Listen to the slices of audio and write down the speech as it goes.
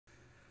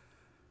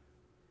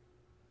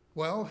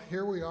Well,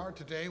 here we are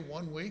today,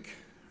 1 week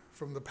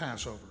from the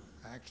Passover.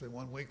 Actually,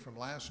 1 week from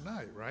last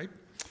night, right?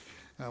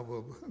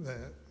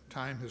 The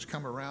time has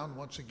come around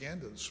once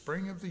again to the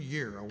spring of the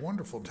year, a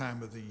wonderful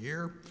time of the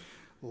year.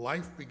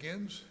 Life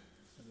begins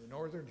in the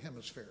northern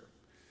hemisphere.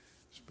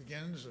 It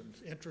begins, and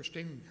it's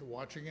interesting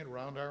watching it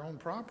around our own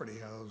property,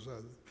 how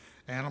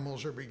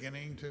animals are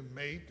beginning to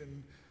mate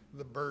and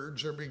the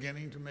birds are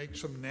beginning to make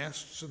some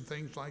nests and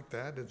things like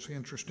that. It's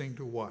interesting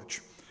to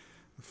watch.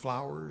 The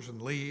flowers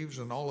and leaves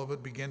and all of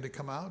it begin to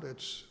come out.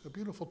 It's a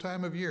beautiful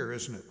time of year,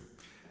 isn't it?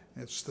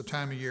 It's the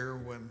time of year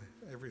when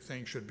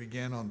everything should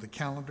begin on the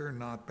calendar,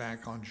 not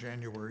back on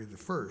January the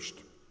 1st.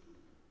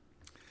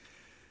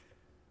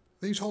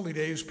 These holy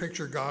days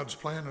picture God's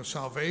plan of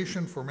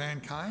salvation for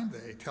mankind.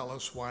 They tell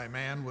us why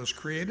man was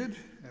created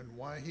and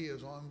why he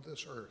is on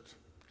this earth.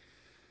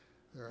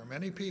 There are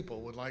many people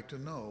who would like to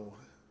know,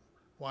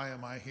 why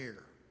am I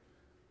here?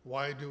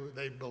 Why do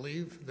they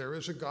believe there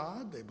is a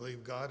God? They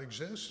believe God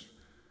exists.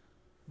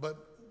 But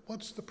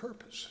what's the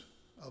purpose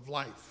of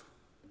life?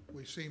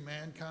 We see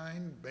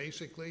mankind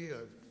basically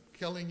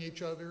killing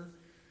each other,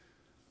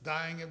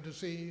 dying of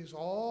disease,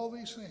 all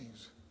these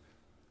things.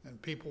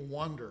 And people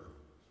wonder,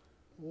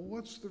 well,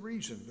 what's the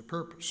reason, the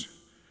purpose?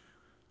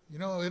 You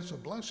know, it's a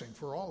blessing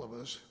for all of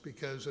us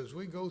because as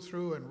we go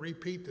through and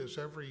repeat this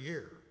every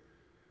year,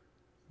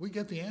 we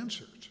get the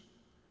answers.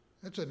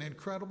 It's an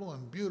incredible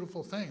and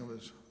beautiful thing. It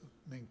was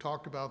being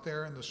talked about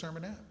there in the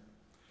sermonette.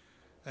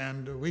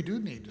 And we do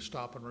need to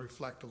stop and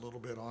reflect a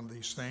little bit on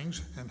these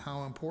things and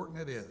how important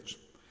it is.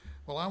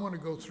 Well, I want to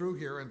go through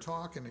here and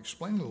talk and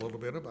explain a little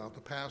bit about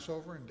the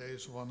Passover and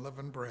Days of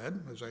Unleavened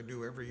Bread, as I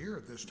do every year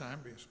at this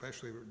time,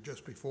 especially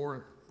just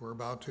before we're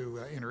about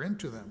to enter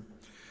into them.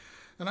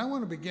 And I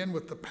want to begin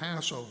with the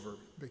Passover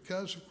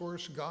because, of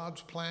course, God's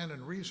plan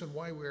and reason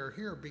why we are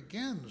here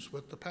begins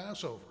with the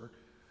Passover,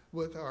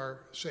 with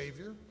our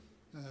Savior,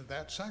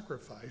 that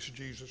sacrifice,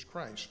 Jesus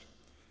Christ.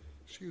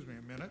 Excuse me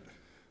a minute.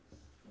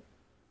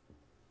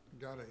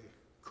 Got a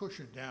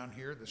cushion down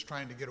here that's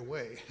trying to get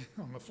away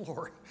on the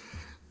floor.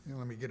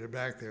 Let me get it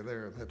back there.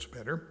 There, that's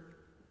better.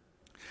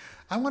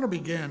 I want to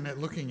begin at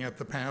looking at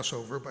the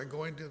Passover by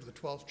going to the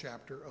 12th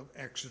chapter of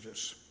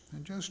Exodus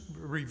and just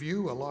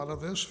review a lot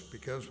of this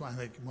because I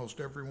think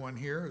most everyone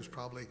here has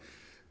probably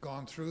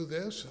gone through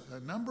this a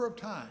number of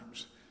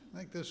times. I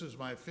think this is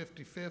my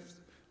 55th.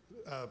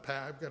 I've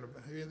got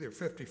either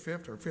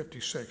 55th or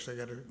 56th. I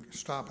got to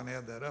stop and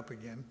add that up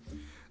again.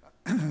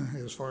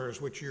 As far as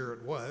which year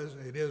it was,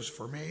 it is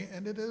for me,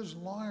 and it is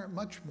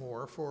much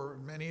more for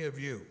many of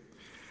you.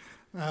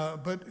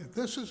 But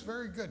this is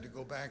very good to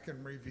go back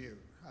and review.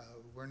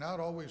 We're not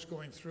always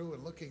going through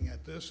and looking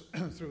at this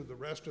through the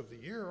rest of the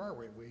year, are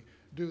we? We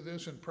do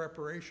this in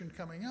preparation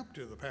coming up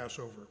to the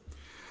Passover.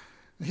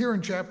 Here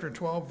in chapter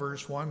 12,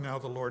 verse 1, now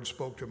the Lord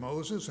spoke to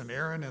Moses and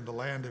Aaron in the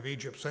land of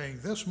Egypt,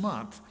 saying, this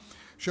month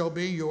shall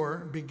be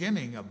your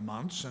beginning of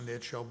months, and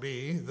it shall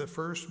be the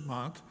first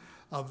month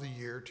of the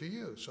year to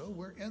you. So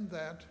we're in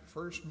that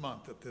first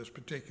month at this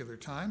particular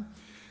time,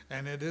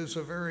 and it is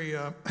a very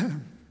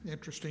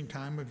interesting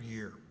time of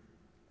year.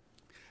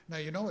 Now,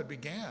 you know, it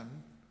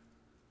began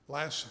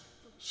last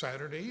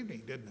Saturday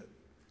evening, didn't it?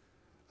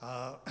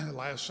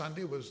 Last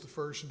Sunday was the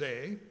first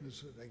day.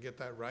 Did I get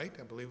that right?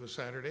 I believe it was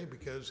Saturday,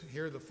 because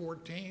here the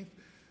 14th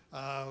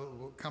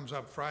comes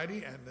up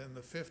Friday, and then the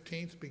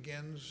 15th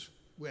begins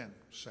when?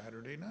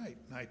 Saturday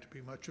night to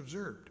be much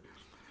observed.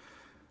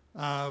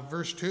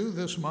 Verse 2,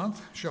 this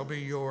month shall be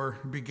your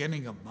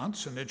beginning of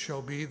months, and it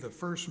shall be the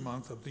first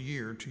month of the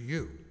year to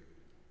you.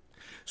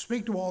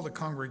 Speak to all the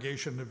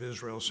congregation of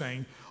Israel,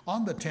 saying,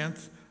 on the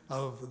 10th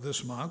of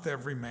this month,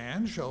 every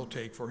man shall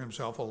take for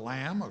himself a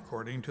lamb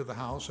according to the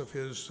house of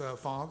his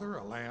father,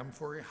 a lamb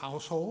for a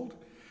household.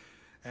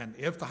 And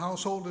if the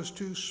household is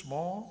too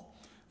small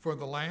for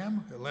the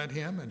lamb, let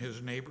him and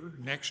his neighbor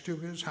next to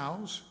his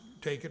house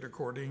take it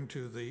according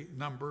to the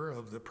number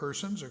of the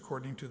persons,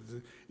 according to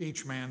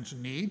each man's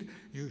need.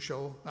 You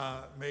shall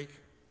make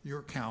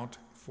your count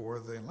for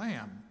the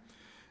lamb.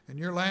 And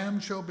your lamb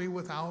shall be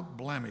without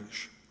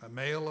blemish, a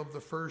male of the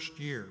first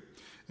year.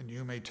 And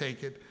you may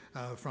take it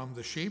from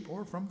the sheep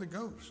or from the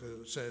goats,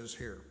 as it says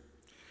here.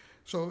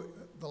 So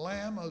the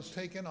lamb was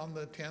taken on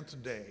the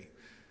 10th day.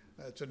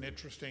 It's an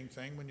interesting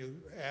thing when you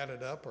add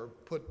it up or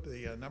put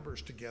the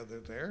numbers together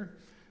there.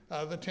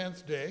 The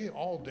 10th day,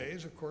 all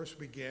days, of course,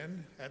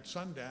 begin at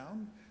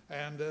sundown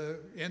and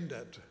end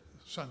at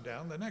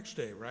sundown the next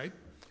day, right?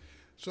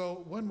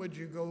 So when would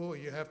you go?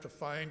 You have to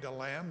find a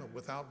lamb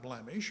without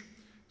blemish.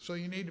 So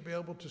you need to be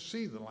able to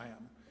see the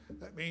lamb.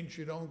 That means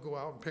you don't go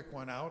out and pick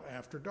one out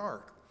after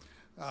dark.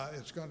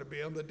 It's going to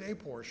be on the day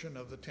portion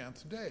of the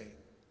 10th day.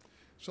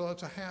 So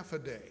it's a half a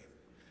day.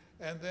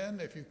 And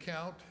then if you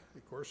count,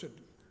 of course,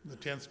 the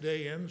 10th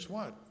day ends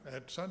what?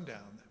 At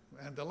sundown.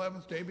 And the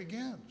 11th day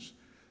begins.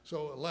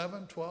 So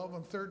 11, 12,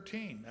 and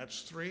 13,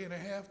 that's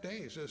 3.5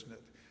 days, isn't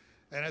it?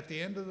 And at the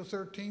end of the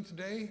 13th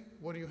day,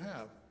 what do you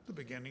have? The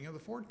beginning of the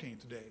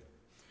 14th day.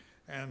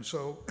 And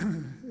so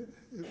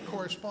it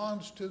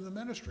corresponds to the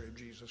ministry of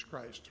Jesus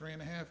Christ,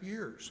 3.5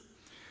 years.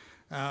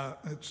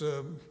 It's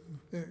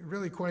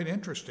really quite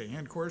interesting.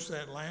 And of course,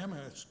 that lamb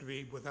has to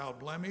be without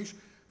blemish,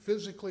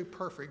 physically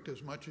perfect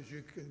as much as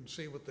you can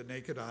see with the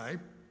naked eye,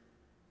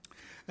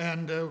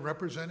 and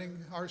representing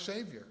our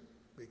Savior,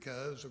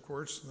 because of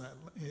course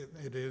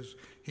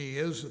he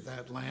is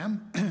that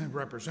lamb,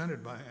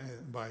 represented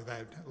by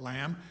that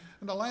lamb,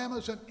 and the lamb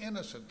is an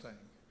innocent thing.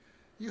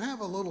 You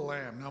have a little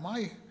lamb. Now,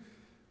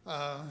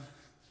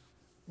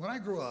 when I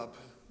grew up,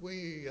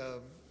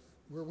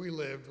 where we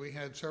lived, we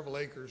had several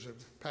acres of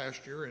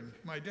pasture, and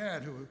my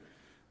dad, who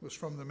was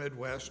from the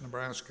Midwest,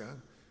 Nebraska,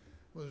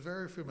 was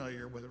very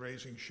familiar with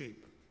raising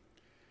sheep.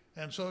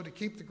 And so to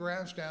keep the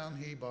grass down,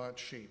 he bought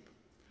sheep.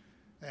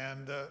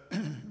 And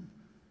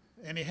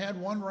and he had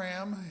one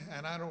ram,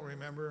 and I don't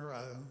remember,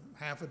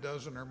 half a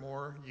dozen or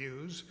more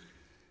ewes.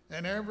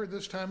 And every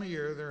this time of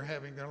year, they're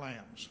having their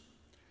lambs.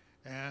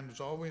 And it's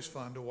always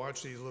fun to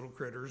watch these little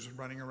critters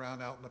running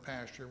around out in the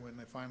pasture when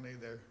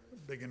they're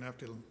big enough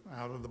to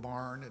out of the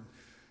barn, and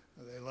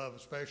they love,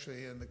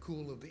 especially in the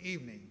cool of the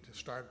evening, to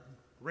start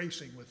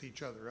racing with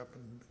each other up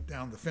and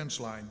down the fence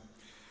line.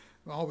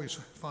 Always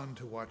fun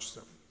to watch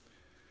them.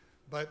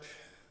 But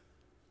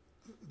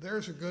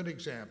there's a good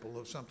example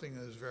of something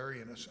that is very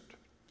innocent.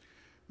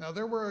 Now,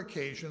 there were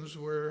occasions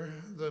where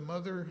the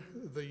mother,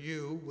 the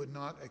ewe, would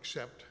not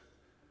accept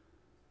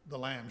the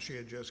lamb she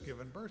had just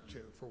given birth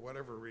to for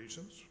whatever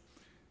reasons.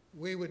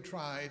 We would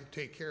try to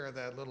take care of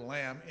that little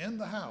lamb in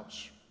the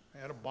house.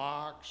 We had a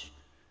box.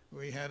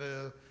 We had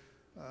a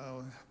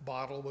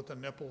bottle with a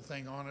nipple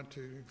thing on it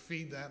to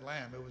feed that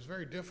lamb. It was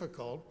very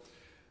difficult.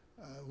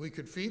 We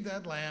could feed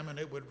that lamb and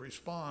it would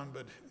respond,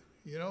 but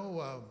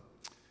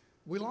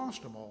we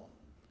lost them all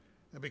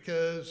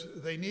because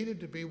they needed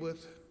to be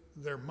with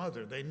their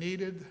mother. They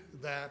needed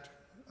that,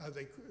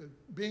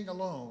 being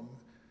alone.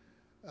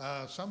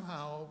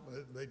 Somehow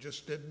they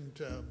just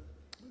didn't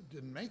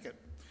make it,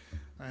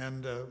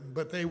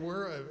 but they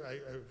were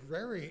a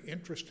very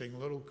interesting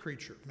little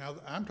creature. Now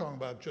I'm talking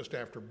about just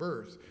after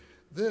birth.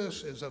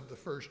 This is of the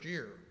first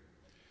year.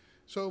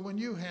 So when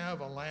you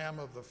have a lamb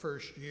of the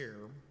first year,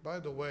 by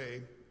the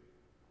way,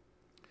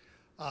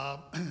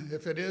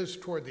 if it is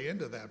toward the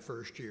end of that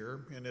first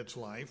year in its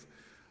life,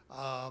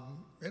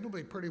 it'll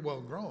be pretty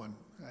well grown,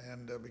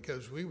 and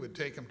because we would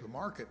take them to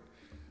market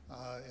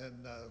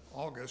in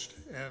August,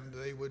 and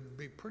they would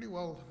be pretty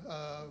well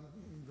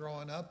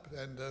growing up,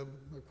 and of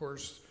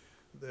course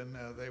then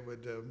they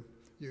would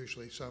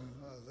usually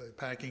the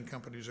packing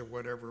companies or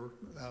whatever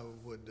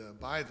would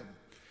buy them.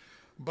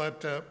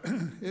 But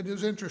it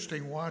is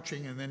interesting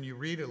watching, and then you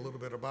read a little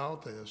bit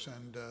about this,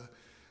 and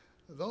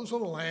those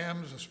little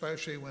lambs,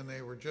 especially when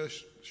they were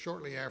just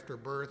shortly after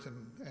birth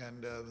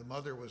and the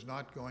mother was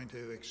not going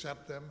to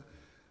accept them,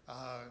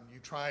 you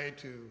try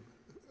to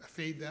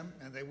feed them,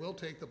 and they will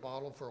take the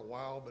bottle for a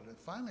while, but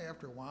finally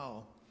after a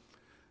while,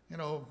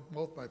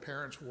 both my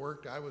parents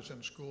worked, I was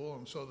in school,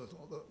 and so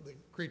the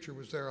creature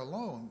was there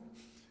alone.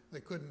 They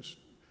couldn't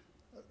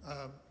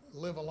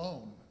live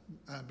alone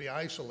and be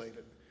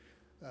isolated.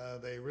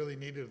 They really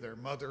needed their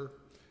mother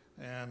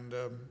and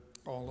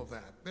all of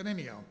that. But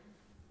anyhow,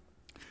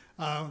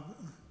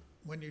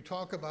 when you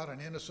talk about an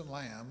innocent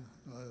lamb,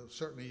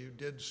 certainly you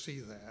did see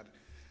that,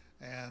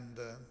 and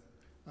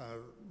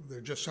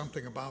there's just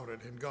something about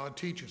it. And God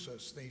teaches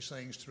us these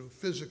things through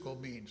physical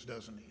means,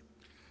 doesn't he?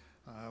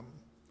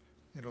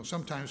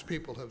 Sometimes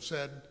people have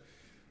said,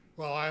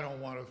 well, I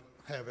don't want to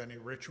have any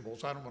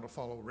rituals. I don't want to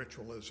follow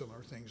ritualism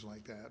or things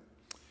like that.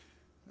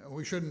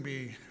 We shouldn't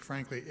be,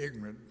 frankly,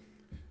 ignorant.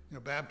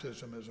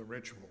 Baptism is a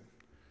ritual,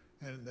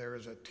 and there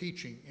is a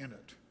teaching in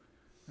it,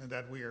 and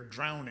that we are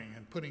drowning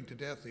and putting to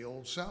death the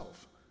old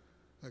self.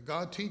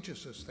 God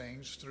teaches us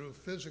things through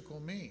physical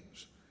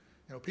means.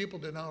 People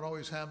did not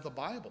always have the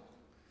Bible.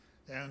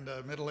 And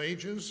Middle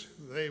Ages,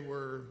 they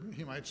were,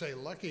 you might say,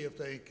 lucky if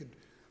they could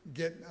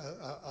get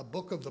a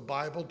book of the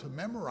Bible to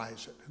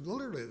memorize it. And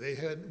literally,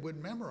 they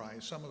would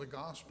memorize some of the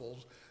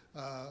Gospels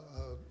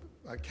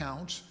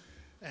accounts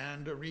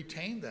and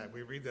retain that.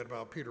 We read that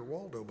about Peter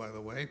Waldo, by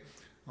the way,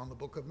 on the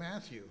book of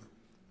Matthew,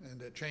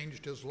 and it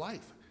changed his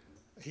life.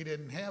 He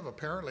didn't have,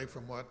 apparently,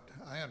 from what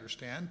I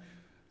understand,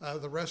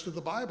 the rest of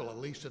the Bible, at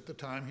least at the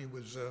time he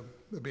was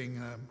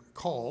being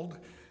called,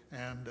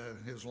 and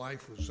his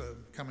life was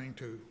coming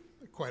to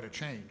quite a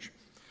change.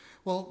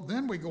 Well,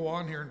 then we go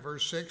on here in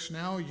verse 6,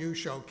 now you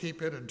shall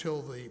keep it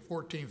until the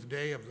 14th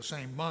day of the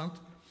same month.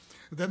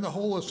 Then the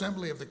whole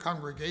assembly of the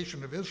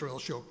congregation of Israel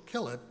shall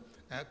kill it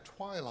at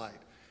twilight.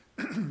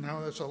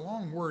 Now, that's a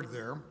long word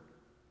there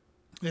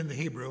in the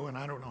Hebrew, and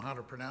I don't know how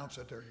to pronounce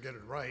it or get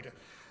it right,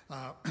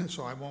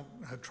 so I won't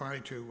try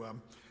to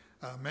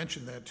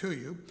mention that to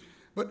you.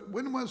 But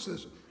when was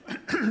this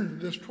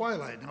this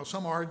twilight? Now,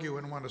 some argue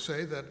and want to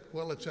say that,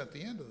 well, it's at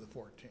the end of the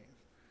 14th.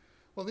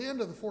 Well, the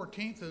end of the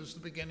 14th is the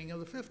beginning of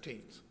the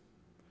 15th.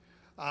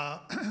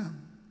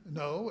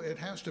 No, it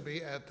has to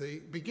be at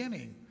the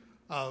beginning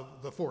of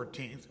the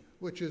 14th,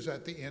 which is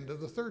at the end of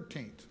the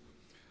 13th.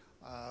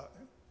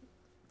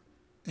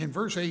 In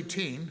verse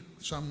 18,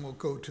 some will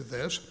go to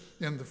this,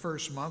 in the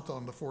first month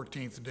on the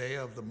 14th day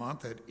of the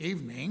month at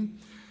evening,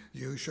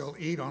 You shall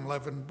eat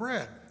unleavened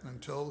bread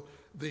until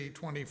the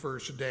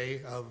 21st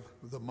day of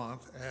the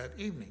month at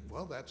evening.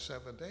 Well, that's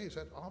 7 days.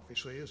 That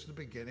obviously is the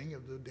beginning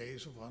of the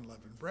days of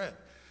unleavened bread.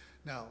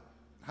 Now,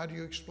 how do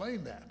you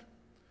explain that?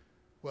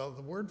 Well,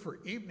 the word for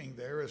evening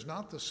there is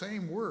not the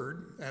same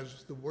word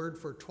as the word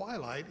for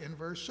twilight in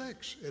verse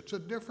 6. It's a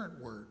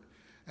different word.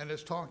 And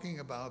it's talking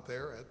about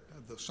there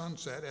at the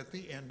sunset at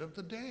the end of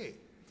the day,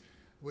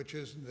 which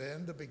is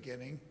then the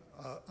beginning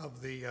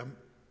of the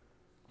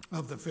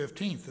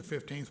 15th. The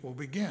 15th will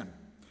begin.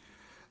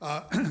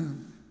 But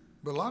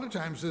a lot of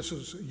times this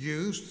is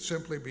used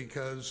simply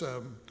because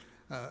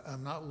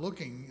I'm not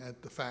looking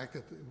at the fact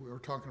that we're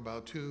talking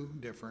about two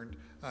different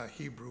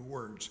Hebrew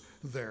words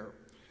there.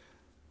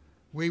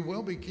 We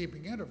will be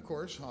keeping it, of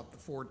course, on the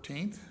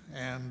 14th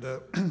and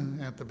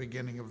at the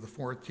beginning of the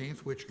 14th,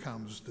 which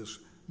comes this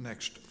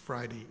next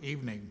Friday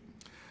evening.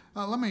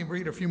 Let me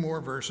read a few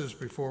more verses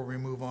before we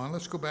move on.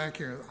 Let's go back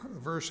here.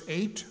 Verse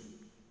 8.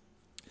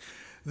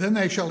 Then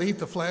they shall eat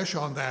the flesh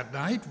on that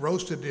night,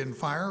 roasted in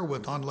fire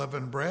with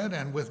unleavened bread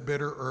and with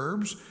bitter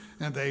herbs,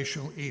 and they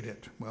shall eat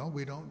it. Well,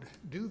 we don't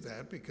do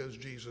that because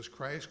Jesus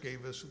Christ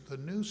gave us the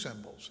new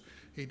symbols.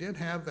 He did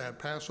have that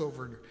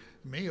Passover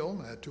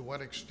meal. To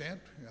what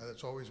extent?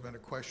 That's always been a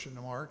question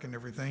mark and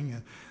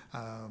everything.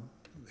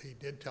 He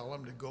did tell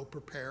them to go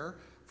prepare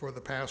for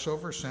the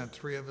Passover, sent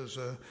 3 of his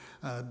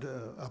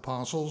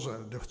apostles,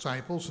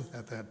 disciples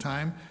at that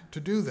time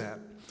to do that.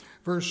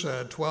 Verse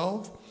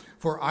 12,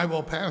 for I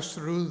will pass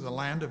through the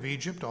land of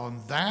Egypt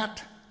on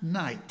that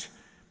night,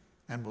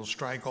 and will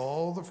strike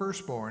all the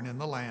firstborn in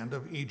the land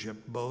of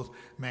Egypt, both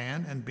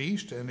man and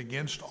beast, and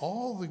against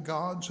all the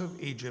gods of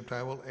Egypt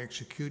I will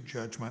execute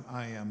judgment.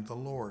 I am the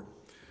Lord.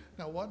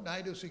 Now, what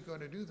night is he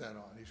going to do that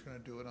on? He's going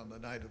to do it on the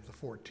night of the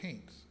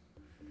 14th,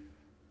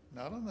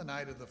 not on the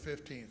night of the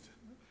 15th.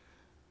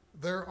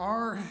 There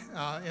are,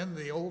 in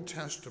the Old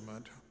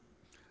Testament,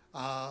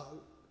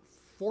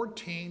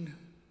 14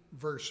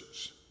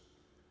 verses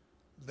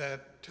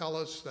that tell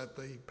us that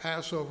the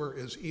Passover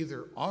is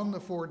either on the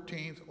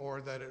 14th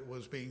or that it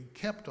was being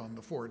kept on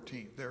the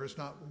 14th. There is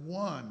not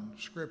one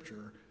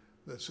scripture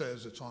that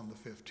says it's on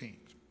the 15th.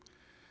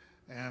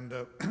 And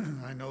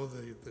I know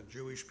the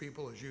Jewish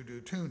people, as you do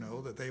too,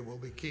 know that they will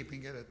be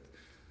keeping it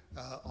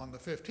on the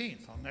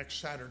 15th, on next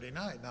Saturday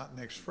night, not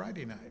next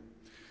Friday night.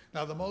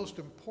 Now, the most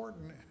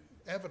important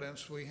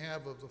evidence we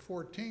have of the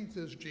 14th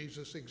is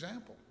Jesus'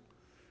 example,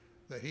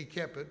 that he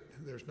kept it.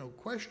 There's no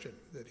question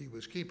that he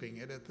was keeping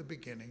it at the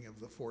beginning of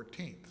the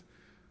 14th.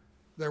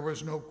 There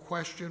was no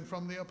question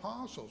from the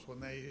apostles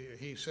when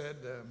he said,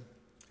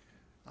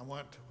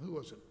 who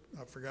was it?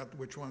 I forgot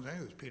which ones. I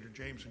think it was Peter,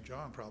 James, and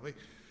John probably.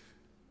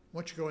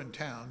 Once you go in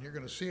town, you're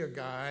going to see a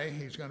guy.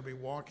 He's going to be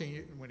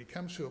walking. When he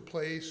comes to a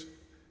place,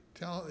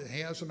 he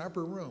has an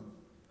upper room,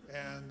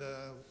 and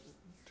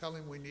tell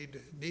him we need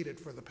it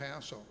for the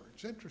Passover.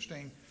 It's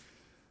interesting,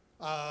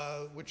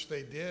 which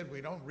they did.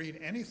 We don't read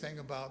anything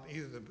about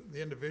either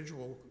the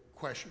individual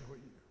question.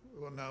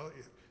 Well, no,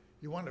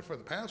 you want it for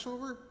the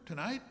Passover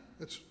tonight?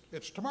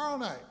 It's tomorrow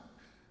night.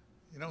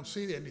 You don't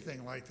see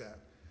anything like that.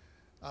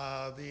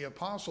 The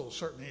apostles,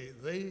 certainly,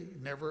 they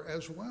never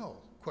as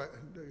well,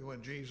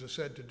 when Jesus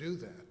said to do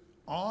that.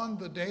 On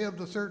the day of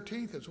the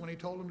 13th is when he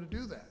told them to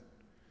do that.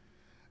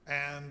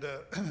 And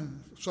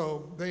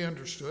so they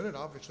understood it,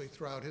 obviously,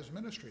 throughout his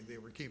ministry. They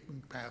were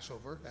keeping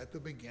Passover at the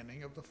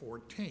beginning of the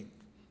 14th.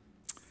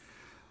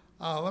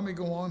 Let me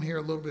go on here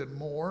a little bit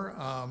more.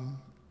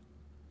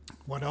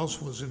 What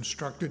else was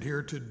instructed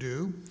here to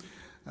do?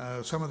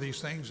 Some of these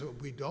things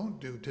that we don't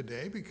do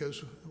today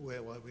because,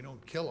 well, we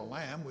don't kill a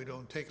lamb, we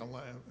don't take a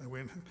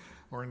lamb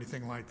or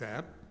anything like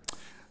that.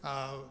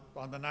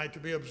 On the night to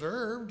be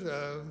observed,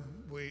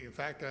 in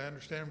fact, I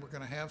understand we're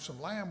going to have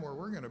some lamb where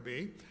we're going to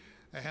be.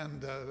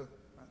 And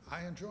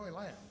I enjoy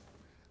lamb.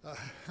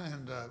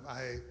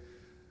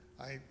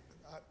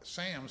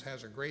 Sam's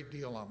has a great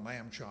deal on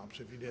lamb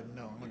chops, if you didn't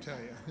know, I'm going to tell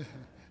you.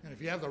 And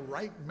if you have the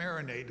right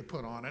marinade to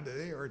put on it,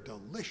 they are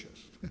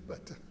delicious.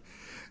 But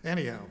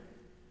anyhow,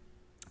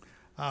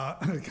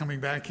 coming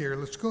back here,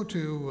 let's go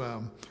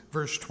to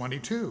verse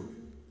 22.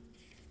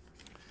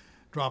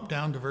 Drop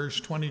down to verse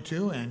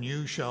 22, and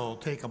you shall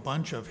take a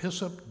bunch of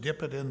hyssop,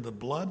 dip it in the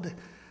blood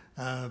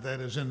that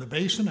is in the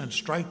basin, and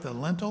strike the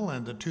lintel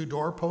and the 2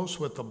 doorposts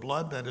with the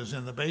blood that is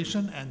in the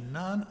basin, and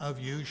none of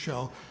you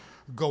shall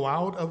go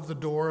out of the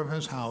door of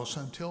his house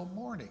until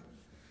morning.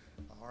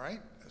 All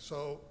right,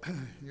 so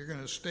you're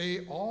going to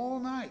stay all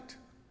night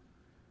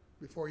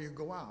before you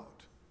go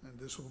out. And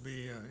this will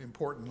be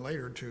important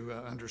later to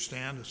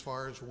understand as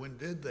far as when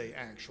did they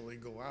actually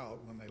go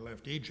out when they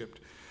left Egypt,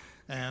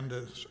 and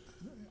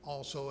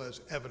also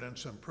as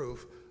evidence and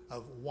proof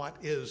of what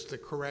is the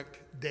correct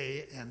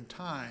day and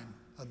time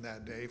on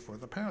that day for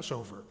the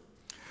Passover.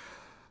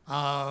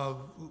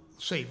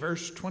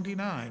 Verse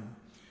 29,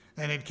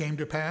 and it came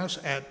to pass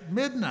at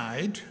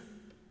midnight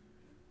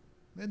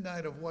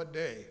of what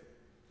day?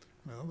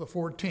 Well, the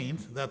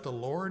 14th, that the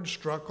Lord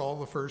struck all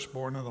the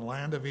firstborn in the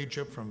land of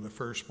Egypt, from the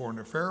firstborn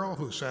of Pharaoh,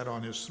 who sat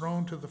on his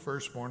throne, to the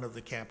firstborn of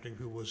the captive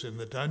who was in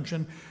the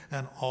dungeon,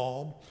 and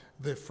all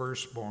the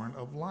firstborn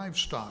of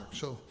livestock.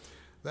 So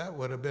that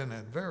would have been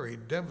a very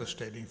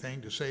devastating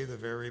thing, to say the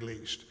very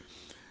least.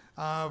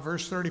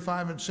 Verse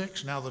 35 and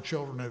 6, now the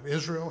children of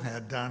Israel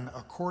had done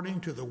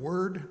according to the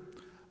word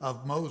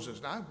of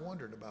Moses. Now, I've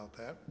wondered about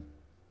that.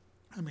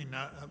 I mean,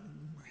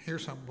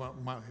 here's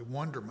what my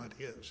wonderment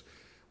is.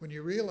 When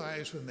you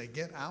realize when they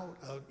get out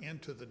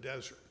into the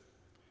desert,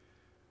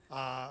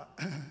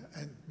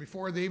 and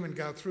before they even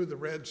got through the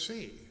Red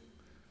Sea,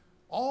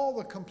 all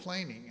the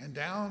complaining, and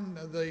down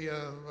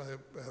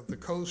the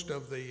coast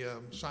of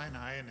the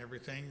Sinai and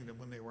everything,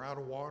 when they were out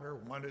of water,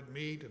 wanted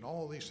meat and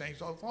all these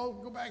things. Oh,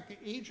 go back to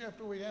Egypt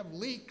where we have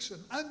leeks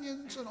and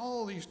onions and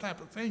all these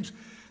type of things.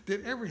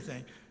 Did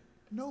everything.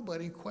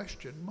 Nobody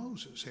questioned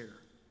Moses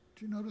here.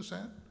 Did you notice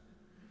that?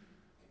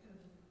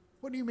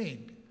 What do you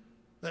mean?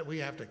 That we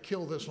have to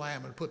kill this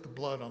lamb and put the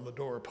blood on the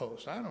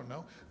doorpost? I don't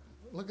know.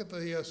 Look at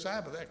the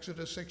Sabbath,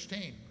 Exodus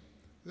 16.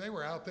 They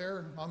were out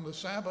there on the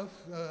Sabbath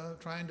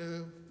trying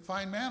to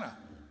find manna,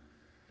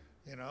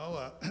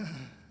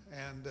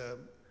 and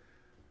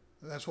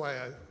that's why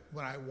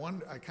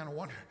I kind of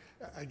wonder.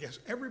 I guess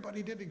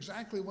everybody did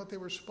exactly what they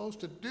were supposed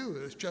to do.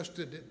 It's just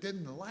that it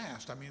didn't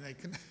last. I mean, they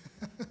can.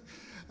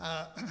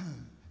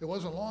 It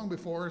wasn't long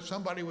before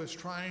somebody was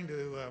trying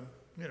to,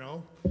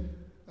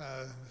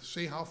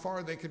 see how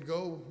far they could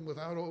go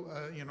without,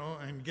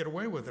 and get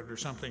away with it or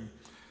something.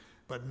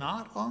 But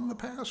not on the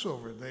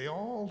Passover. They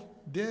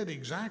all did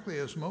exactly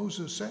as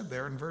Moses said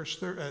there in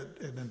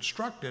and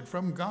instructed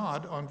from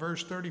God on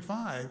verse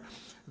 35.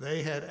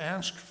 They had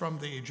asked from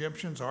the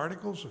Egyptians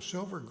articles of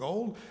silver,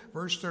 gold.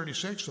 Verse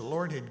 36, the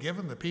Lord had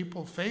given the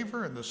people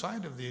favor in the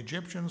sight of the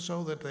Egyptians,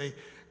 so that they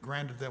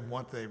granted them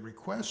what they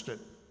requested.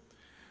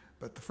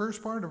 But the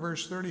first part of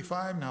verse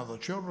 35, now the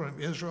children of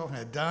Israel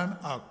had done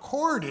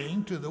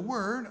according to the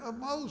word of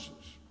Moses.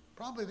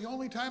 Probably the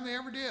only time they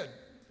ever did,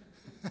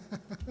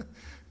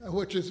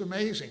 which is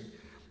amazing.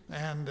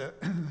 And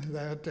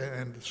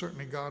and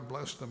certainly God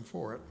blessed them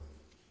for it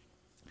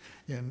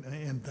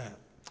in that.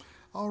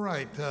 All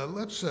right,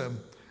 let's, a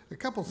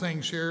couple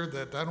things here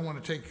that I don't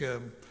want to take,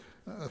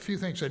 a few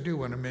things I do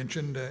want to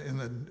mention in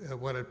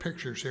what it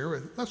pictures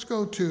here. Let's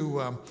go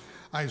to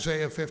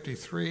Isaiah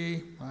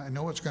 53. I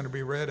know it's going to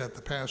be read at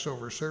the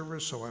Passover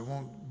service, so I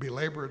won't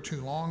belabor it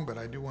too long, but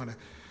I do want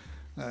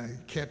to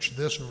catch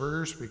this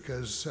verse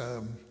because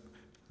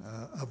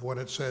of what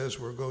it says.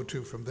 We'll go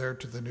to from there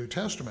to the New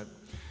Testament.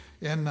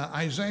 In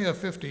Isaiah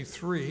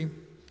 53,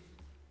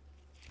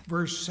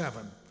 verse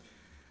 7,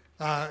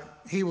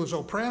 he was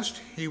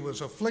oppressed, he was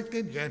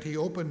afflicted, yet he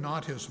opened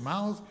not his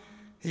mouth.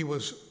 He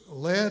was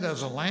led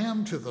as a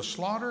lamb to the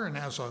slaughter, and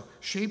as a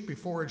sheep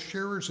before its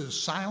shearers is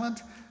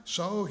silent,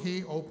 so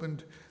he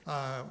opened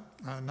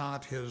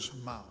not his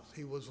mouth.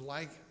 He was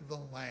like the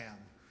lamb.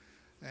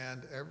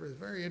 And it's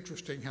very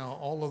interesting how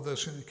all of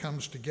this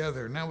comes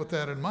together. Now, with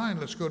that in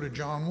mind, let's go to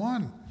John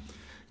 1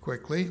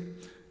 quickly.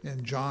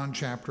 In John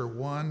chapter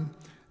 1,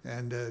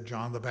 and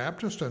John the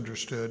Baptist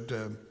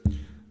understood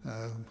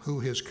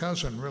who his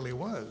cousin really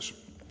was.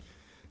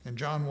 In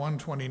John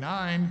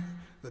 1:29,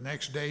 the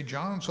next day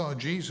John saw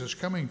Jesus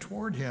coming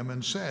toward him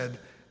and said,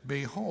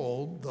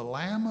 "Behold, the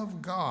Lamb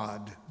of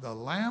God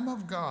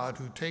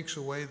who takes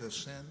away the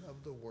sin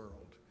of the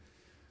world."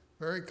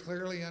 Very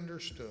clearly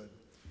understood.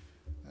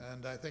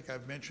 And I think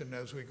I've mentioned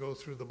as we go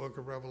through the book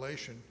of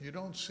Revelation, you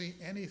don't see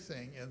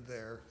anything in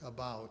there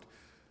about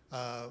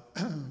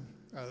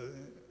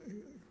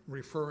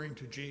referring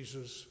to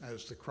Jesus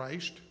as the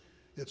Christ.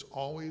 It's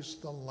always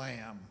the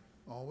Lamb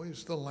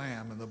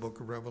in the book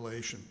of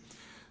Revelation.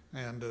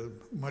 And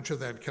much of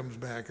that comes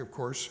back, of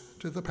course,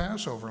 to the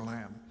Passover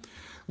lamb.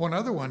 One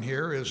other one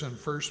here is in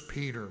 1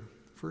 Peter.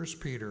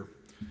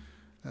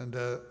 And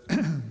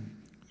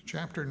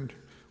chapter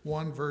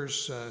 1,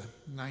 verse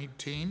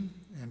 19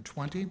 and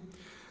 20.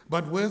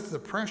 But with the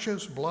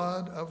precious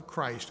blood of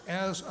Christ,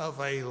 as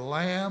of a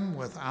lamb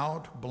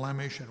without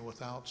blemish and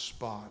without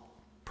spot.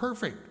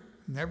 Perfect,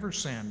 never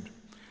sinned.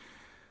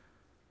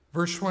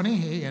 Verse 20,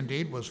 he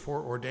indeed was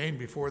foreordained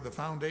before the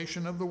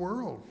foundation of the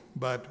world,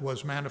 but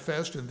was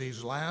manifest in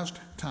these last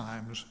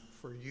times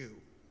for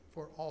you,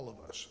 for all of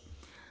us.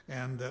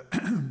 And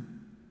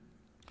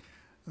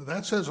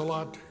that says a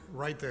lot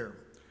right there.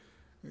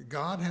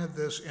 God had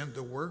this in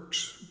the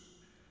works.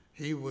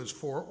 He was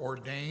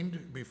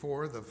foreordained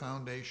before the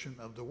foundation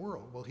of the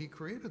world. Well, he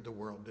created the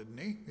world, didn't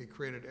he? He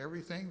created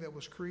everything that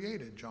was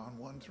created, John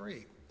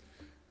 1:3.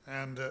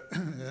 And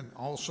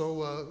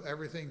also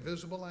everything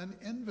visible and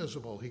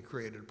invisible he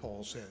created,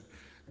 Paul said.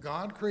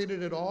 God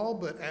created it all,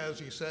 but as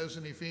he says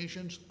in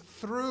Ephesians,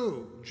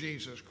 through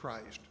Jesus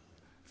Christ,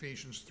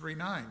 Ephesians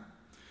 3:9.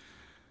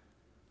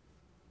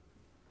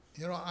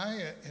 You know,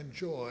 I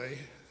enjoy,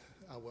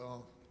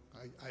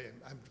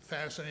 I'm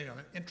fascinated,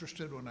 I'm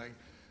interested when I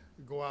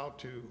go out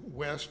to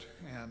West,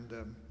 and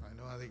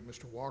I think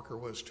Mr. Walker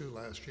was too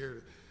last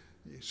year.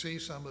 You see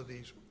some of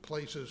these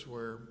places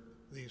where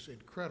these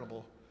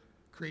incredible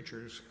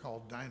creatures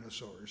called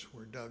dinosaurs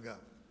were dug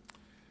up.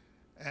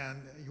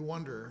 And you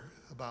wonder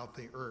about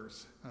the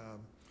earth.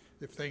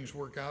 If things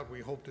work out, we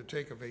hope to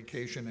take a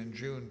vacation in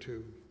June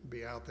to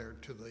be out there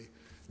to the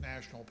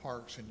national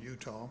parks in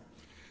Utah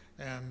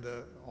and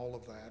all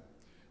of that.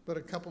 But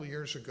a couple of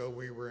years ago,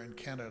 we were in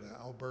Canada,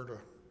 Alberta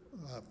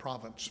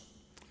province.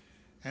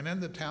 And in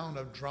the town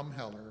of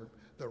Drumheller,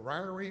 the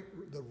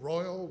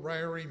Royal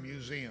Ryrie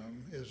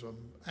Museum is an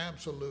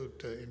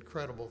absolute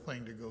incredible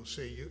thing to go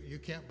see. You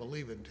can't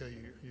believe it until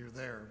you're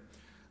there,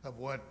 of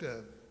what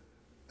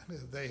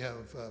they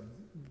have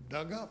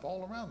dug up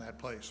all around that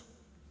place.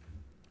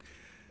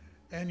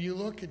 And you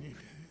look and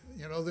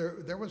you know,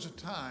 there was a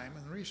time,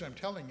 and the reason I'm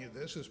telling you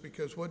this is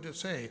because what did it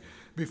say?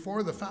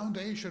 Before the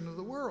foundation of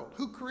the world.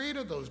 Who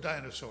created those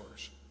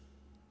dinosaurs?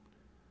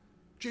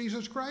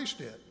 Jesus Christ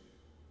did.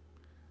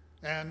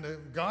 And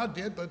God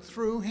did, but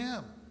through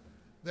him.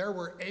 There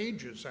were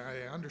ages.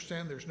 I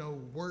understand there's no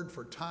word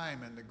for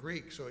time in the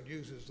Greek, so it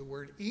uses the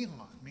word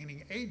eon,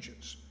 meaning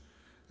ages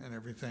and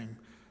everything.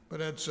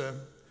 But it's, you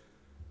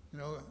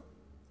know,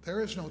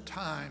 there is no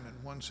time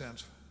in one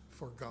sense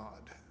for God.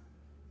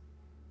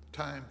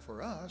 Time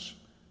for us,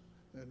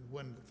 and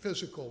when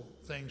physical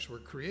things were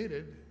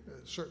created,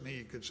 certainly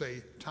you could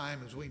say time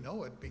as we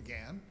know it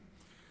began.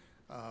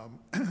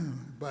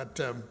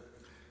 But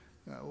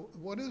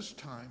what is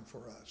time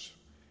for us?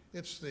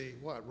 It's the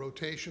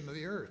rotation of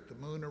the earth, the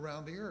moon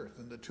around the earth,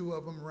 and the two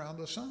of them around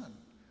the sun.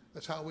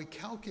 That's how we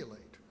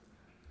calculate.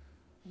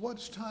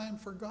 What's time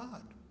for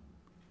God?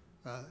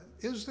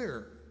 Is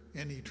there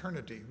in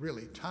eternity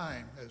really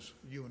time as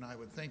you and I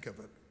would think of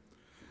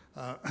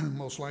it?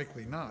 Most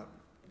likely not.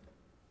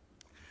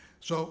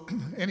 So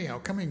anyhow,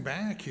 coming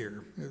back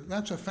here,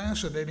 that's a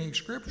fascinating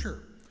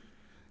scripture.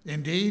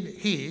 Indeed,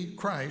 he,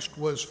 Christ,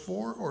 was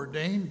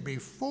foreordained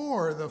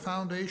before the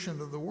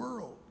foundation of the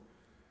world,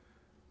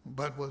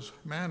 but was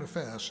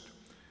manifest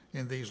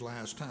in these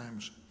last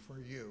times for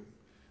you.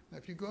 Now,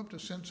 if you go up to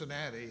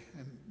Cincinnati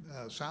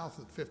and south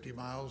of 50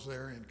 miles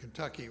there in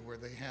Kentucky, where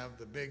they have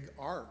the big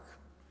ark,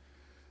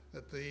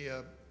 that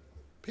the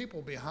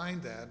people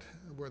behind that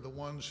were the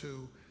ones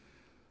who,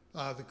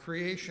 the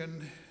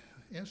Creation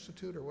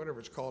Institute or whatever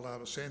it's called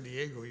out of San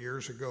Diego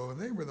years ago, and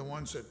they were the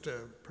ones that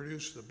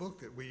produced the book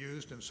that we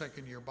used in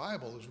second year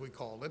Bible, as we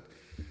called it,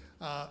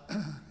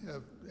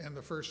 in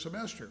the first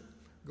semester,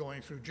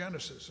 going through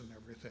Genesis and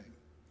everything.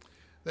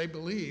 They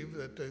believe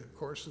that, of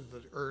course,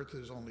 the earth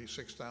is only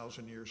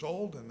 6,000 years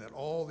old, and that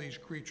all these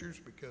creatures,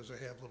 because they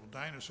have little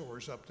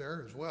dinosaurs up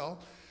there as well,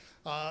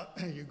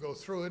 you go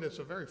through it. It's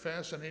a very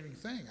fascinating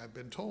thing, I've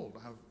been told.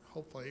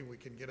 Hopefully we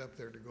can get up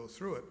there to go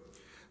through it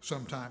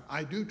sometime.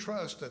 I do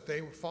trust that they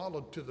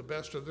followed to the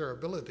best of their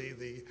ability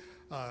the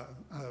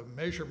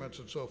measurements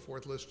and so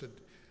forth listed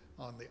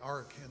on the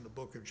ark in the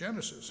book of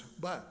Genesis.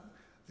 But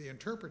the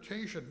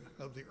interpretation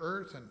of the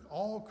earth and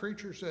all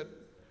creatures that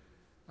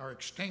are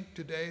extinct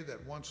today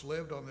that once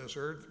lived on this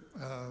earth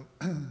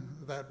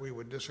that we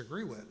would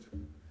disagree with.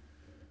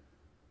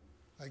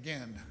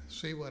 Again,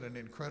 see what an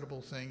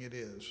incredible thing it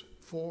is.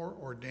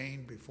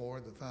 Foreordained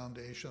before the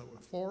foundation,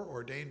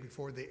 foreordained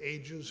before the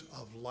ages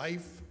of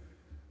life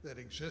that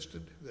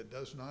existed, that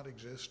does not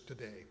exist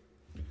today.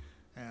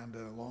 And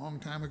a long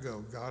time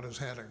ago, God has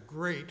had a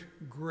great,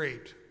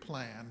 great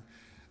plan,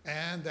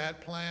 and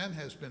that plan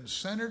has been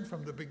centered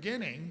from the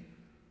beginning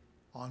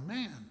on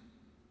man.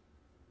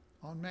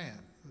 On man.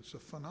 It's a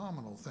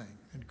phenomenal thing,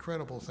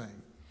 incredible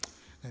thing.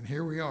 And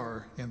here we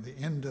are in the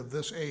end of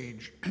this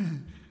age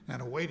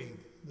and awaiting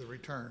the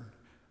return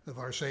of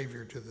our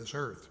Savior to this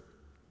earth.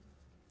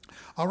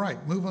 All right,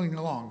 moving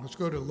along. Let's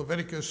go to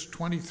Leviticus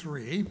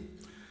 23.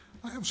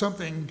 I have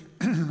something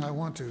I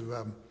want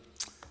to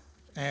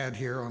add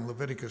here on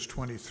Leviticus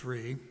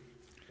 23.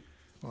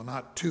 Well,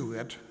 not to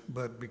it,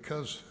 but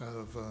because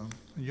of,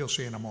 you'll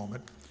see in a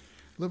moment.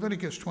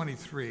 Leviticus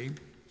 23.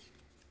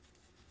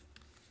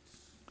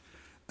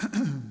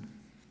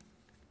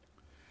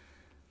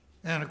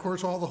 And of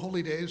course, all the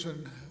holy days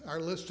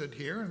are listed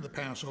here in the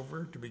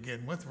Passover to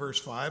begin with. Verse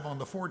 5, on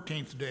the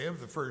 14th day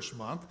of the first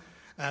month,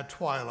 at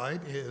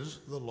twilight is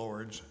the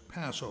Lord's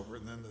Passover.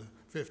 And then the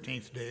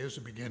 15th day is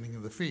the beginning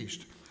of the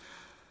feast.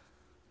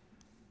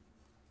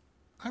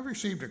 I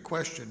received a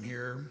question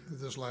here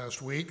this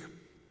last week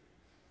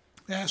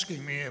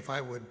asking me if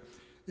I would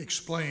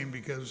explain,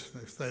 because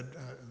the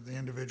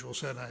individual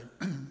said,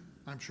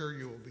 I'm sure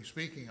you will be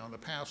speaking on the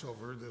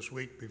Passover this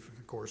week,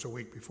 of course, a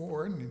week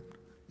before. And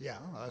yeah,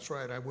 that's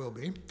right, I will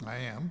be. I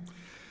am.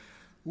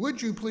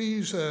 Would you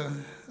please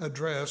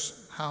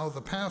address how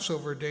the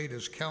Passover date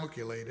is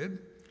calculated?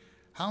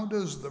 How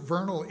does the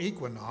vernal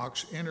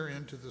equinox enter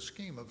into the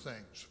scheme of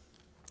things?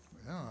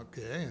 Well,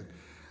 okay.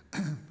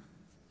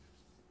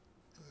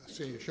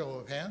 See a show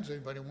of hands.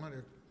 Anybody want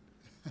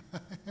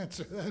to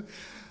answer that?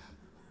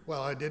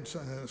 Well, I did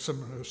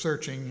some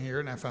searching here,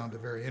 and I found it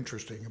very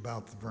interesting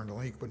about the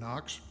vernal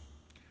equinox.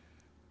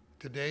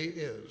 Today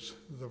is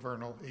the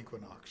vernal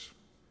equinox.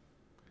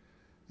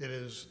 It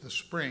is the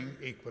spring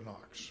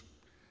equinox.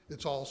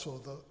 It's also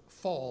the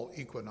fall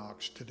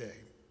equinox today.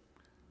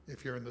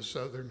 If you're in the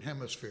southern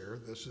hemisphere,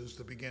 this is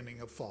the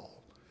beginning of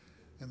fall.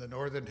 In the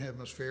northern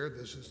hemisphere,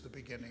 this is the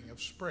beginning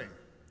of spring.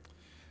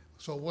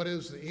 So what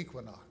is the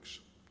equinox?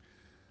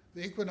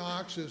 The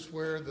equinox is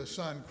where the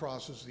sun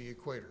crosses the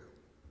equator.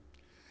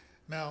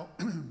 Now,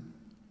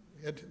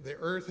 the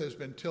earth has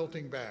been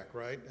tilting back,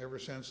 right, ever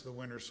since the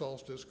winter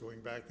solstice,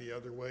 going back the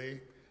other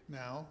way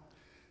now.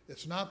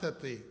 It's not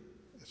that the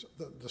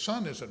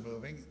sun isn't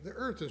moving, the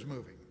earth is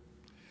moving.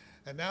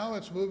 And now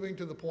it's moving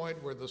to the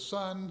point where the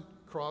sun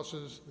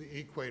crosses the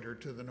equator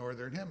to the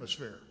northern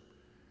hemisphere.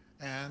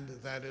 And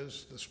that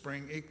is the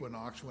spring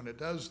equinox when it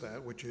does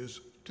that, which is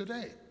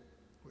today.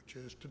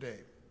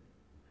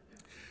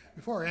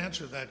 Before I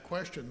answer that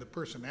question the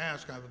person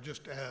asked, I would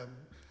just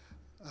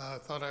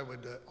thought I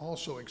would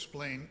also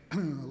explain a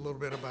little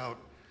bit about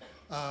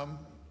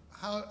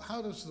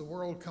how does the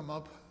world come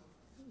up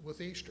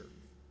with Easter.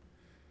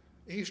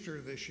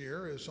 Easter this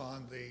year is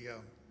on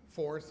the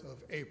 4th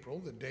of April,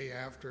 the day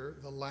after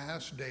the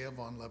last day of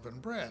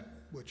unleavened bread,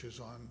 which is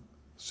on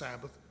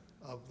Sabbath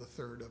of the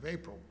 3rd of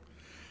April.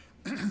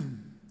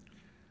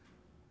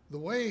 The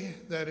way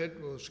that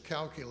it was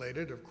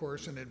calculated, of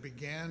course, and it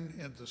began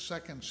in the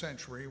 2nd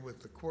century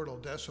with the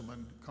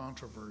quartodeciman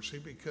controversy,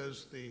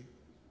 because the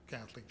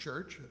Catholic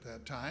Church at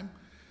that time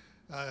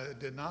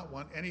did not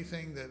want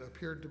anything that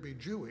appeared to be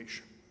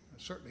Jewish,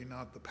 certainly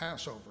not the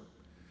Passover.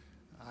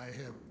 I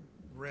have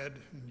read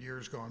in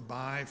years gone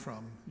by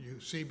from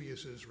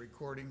Eusebius's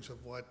recordings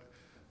of what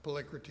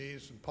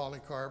Polycrates and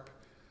Polycarp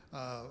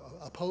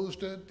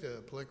opposed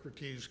it.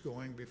 Polycrates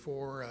going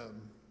before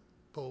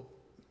Pope,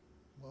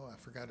 well, I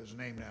forgot his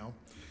name now,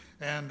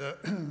 and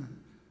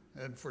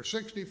for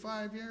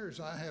 65 years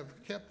I have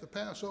kept the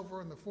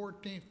Passover on the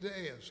 14th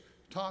day as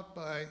taught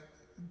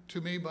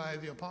to me by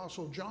the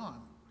Apostle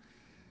John,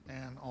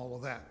 and all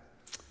of that.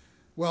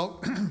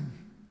 Well,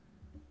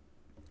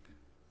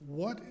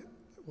 what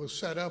was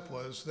set up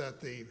was that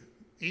the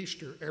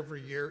Easter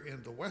every year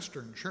in the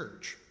Western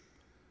Church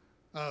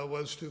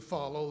was to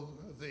follow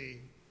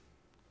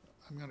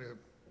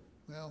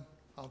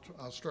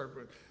I'll start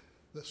with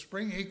the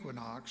spring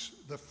equinox,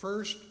 the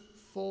first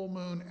full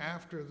moon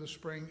after the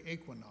spring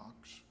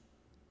equinox,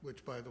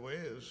 which, by the way,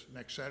 is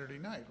next Saturday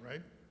night,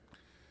 right?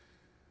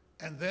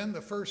 And then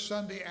the first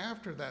Sunday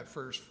after that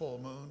first full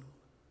moon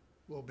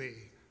will be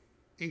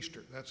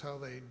Easter. That's how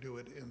they do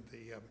it in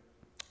the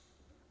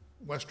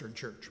Western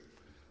Church.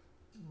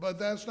 But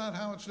that's not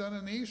how it's done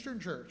in the Eastern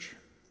Church.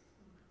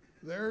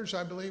 Theirs,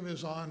 I believe,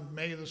 is on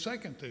May the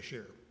 2nd this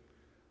year,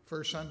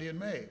 first Sunday in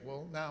May.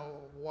 Well, now,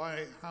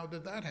 how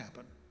did that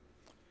happen?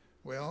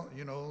 Well,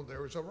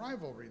 there was a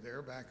rivalry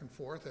there back and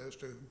forth as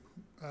to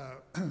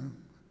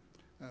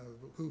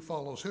who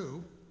follows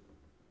who.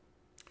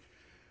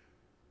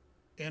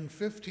 In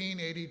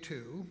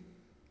 1582,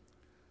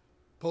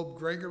 Pope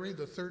Gregory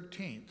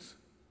XIII,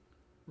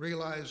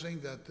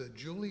 realizing that the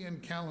Julian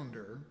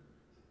calendar,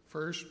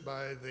 first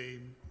by the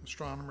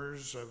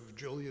astronomers of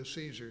Julius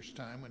Caesar's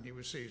time when he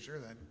was Caesar,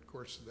 then of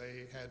course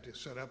they had to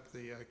set up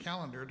the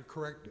calendar to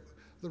correct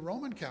the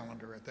Roman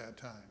calendar at that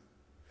time.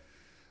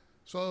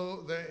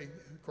 So they,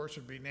 of course,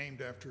 would be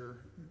named after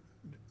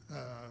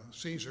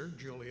Caesar,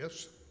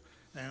 Julius,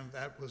 and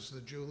that was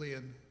the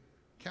Julian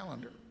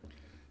calendar.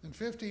 In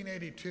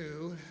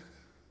 1582,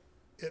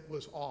 it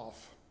was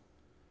off.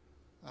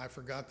 I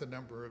forgot the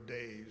number of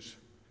days.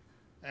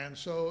 And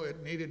so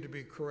it needed to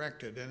be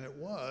corrected, and it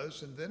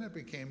was, and then it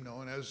became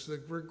known as the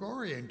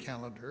Gregorian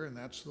calendar, and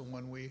that's the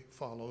one we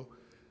follow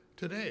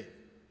today.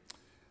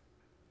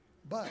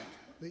 But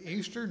the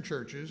Eastern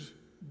churches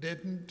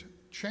didn't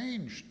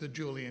change the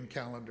Julian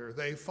calendar.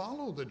 They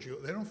follow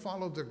they don't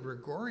follow the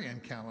Gregorian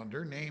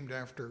calendar named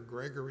after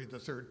Gregory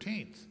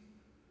XIII.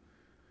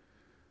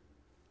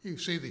 You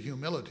see the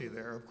humility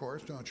there, of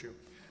course, don't you?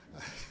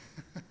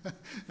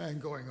 And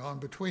going on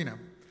between them.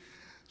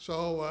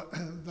 So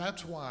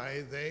that's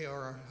why they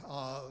are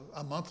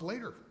a month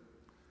later,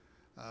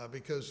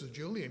 because the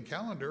Julian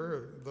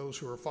calendar, those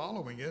who are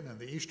following it, and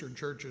the Eastern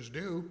churches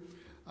do,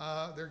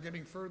 they're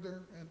getting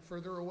further and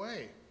further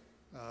away,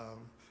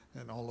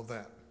 and all of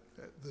that.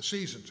 The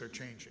seasons are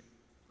changing.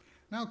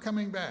 Now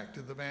coming back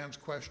to the man's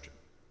question.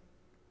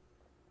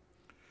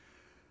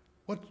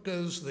 What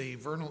does the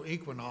vernal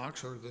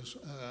equinox or this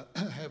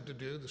have to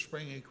do, the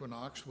spring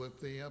equinox, with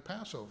the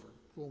Passover?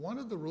 Well, one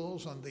of the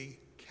rules on the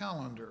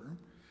calendar,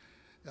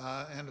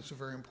 and it's a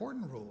very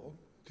important rule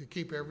to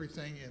keep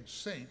everything in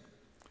sync,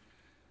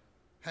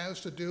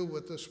 has to do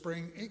with the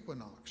spring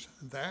equinox.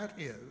 That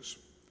is,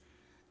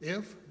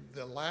 if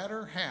the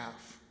latter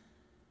half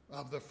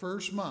of the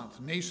first month,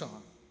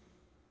 Nisan,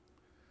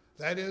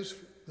 that is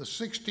the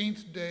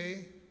 16th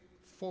day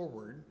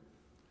forward,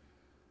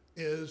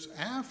 is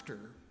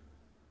after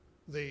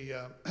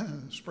the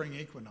spring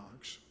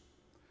equinox.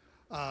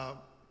 Let's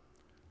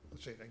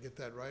see, did I get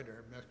that right?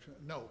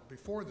 No,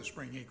 before the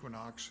spring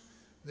equinox,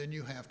 then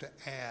you have to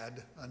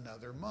add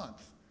another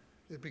month.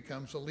 It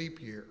becomes a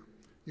leap year.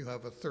 You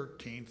have a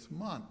 13th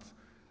month,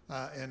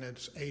 and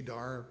it's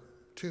Adar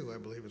 2, I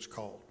believe it's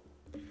called.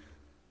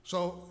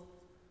 So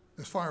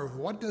as far as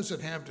what does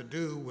it have to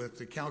do with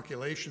the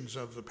calculations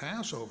of the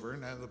Passover,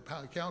 now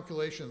the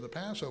calculation of the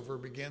Passover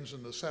begins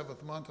in the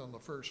 7th month on the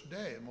first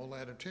day,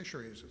 Molad of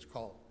Tishri as it's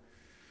called.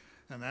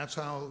 And that's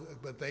how,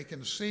 but they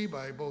can see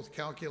by both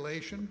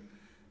calculation,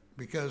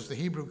 because the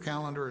Hebrew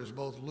calendar is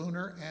both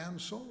lunar and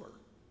solar.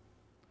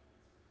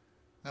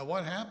 Now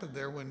what happened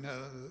there when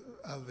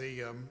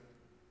the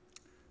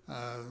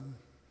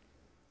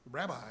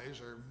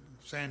rabbis or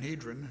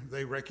Sanhedrin,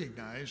 they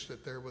recognized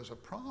that there was a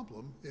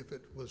problem if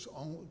it was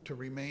to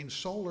remain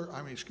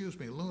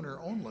lunar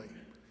only.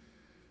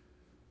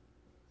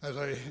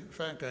 In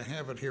fact, I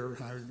have it here,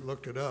 I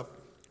looked it up.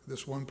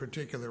 This one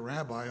particular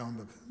rabbi on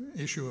the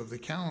issue of the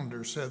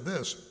calendar said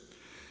this: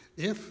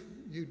 if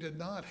you did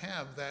not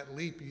have that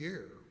leap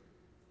year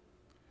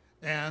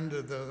and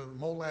the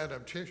Molad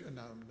of Tishri,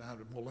 not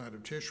Molad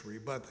of Tishri,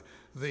 but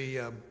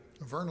the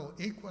vernal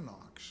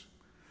equinox,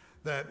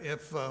 that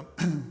if, well,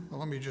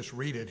 let me just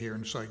read it here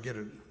and so I get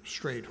it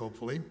straight,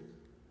 hopefully.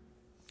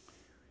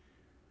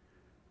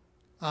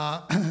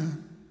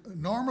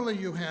 Normally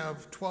you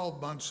have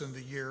 12 months in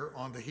the year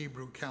on the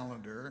Hebrew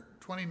calendar,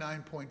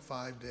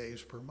 29.5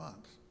 days per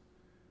month.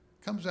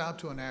 Comes out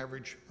to an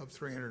average of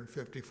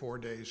 354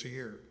 days a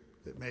year.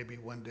 It may be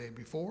one day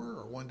before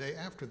or one day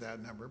after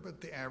that number,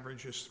 but the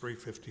average is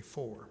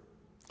 354.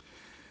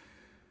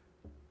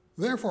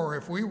 Therefore,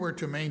 if we were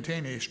to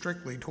maintain a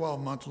strictly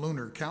 12-month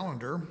lunar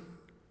calendar,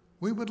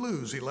 we would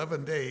lose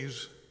 11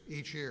 days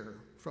each year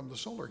from the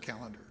solar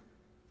calendar.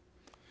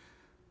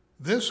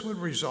 This would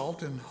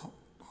result in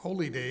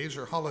holy days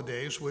or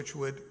holidays which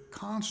would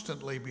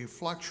constantly be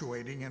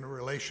fluctuating in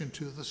relation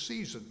to the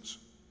seasons,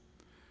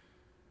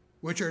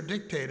 which are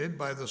dictated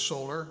by the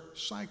solar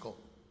cycle.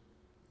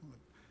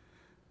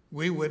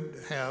 We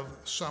would have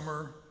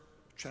summer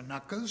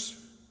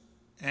Chanukahs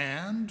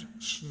and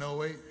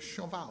snowy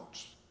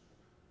Shavuots.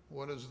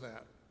 What is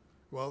that?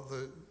 Well,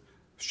 the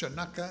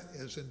Chanukah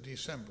is in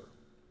December,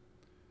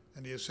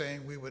 and he is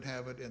saying we would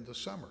have it in the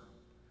summer.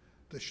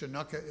 The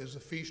Chanukah is a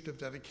feast of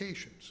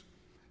dedications.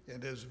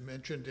 It is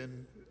mentioned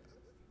in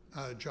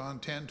John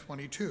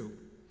 10:22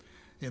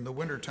 in the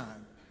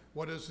wintertime.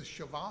 What is the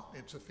Shavuot?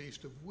 It's a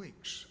feast of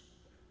weeks.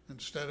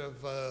 Instead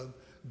of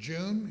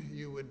June,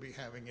 you would be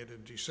having it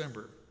in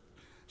December.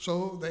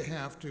 So they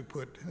have to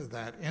put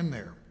that in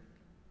there.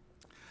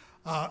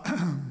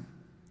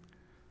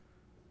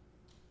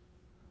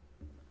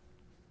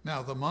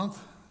 Now, the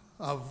month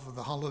of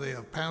the holiday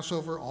of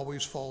Passover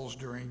always falls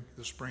during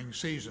the spring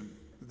season.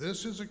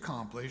 This is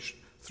accomplished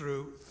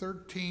through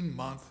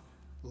 13-month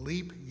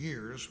leap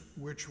years,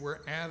 which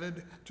were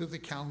added to the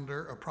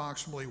calendar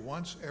approximately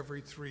once every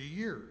 3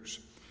 years.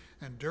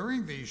 And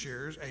during these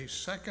years, a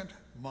second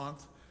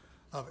month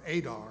of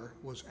Adar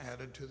was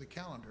added to the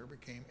calendar,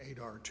 became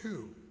Adar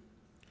 2.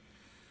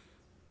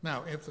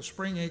 Now, if the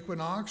spring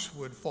equinox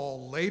would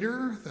fall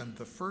later than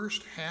the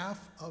first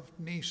half of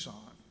Nisan,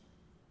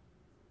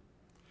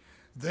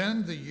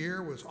 then the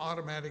year was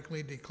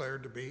automatically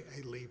declared to be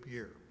a leap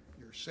year.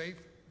 You're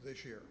safe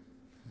this year.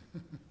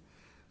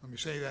 Let me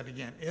say that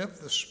again.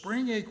 If the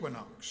spring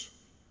equinox,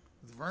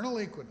 the vernal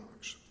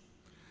equinox,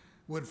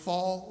 would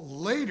fall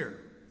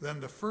later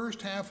than the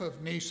first half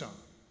of Nisan,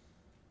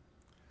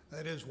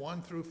 that is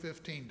 1 through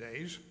 15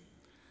 days,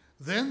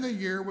 then the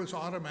year was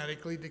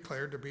automatically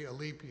declared to be a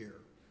leap year.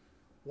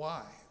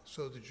 Why?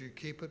 So that you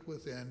keep it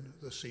within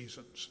the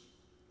seasons.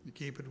 You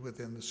keep it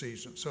within the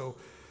seasons. So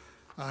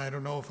I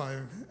don't know if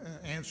I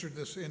answered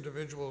this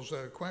individual's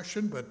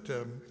question, but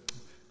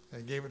I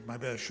gave it my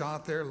best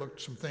shot there,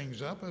 looked some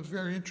things up. It was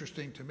very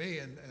interesting to me,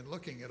 and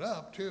looking it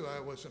up too, I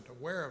wasn't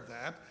aware of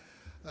that,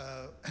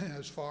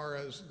 as far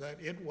as that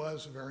it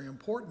was very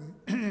important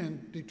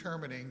in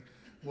determining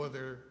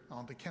whether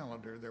on the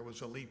calendar there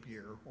was a leap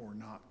year or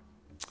not.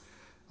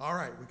 All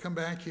right, we come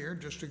back here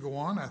just to go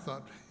on. I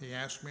thought he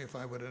asked me if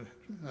I would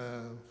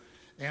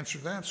answer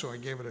that, so I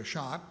gave it a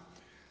shot.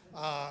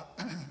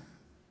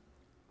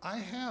 I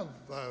have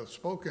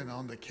spoken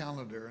on the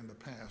calendar in the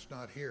past,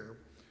 not here,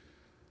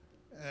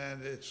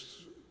 and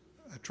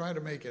I try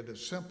to make it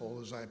as simple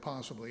as I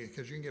possibly,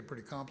 because you can get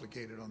pretty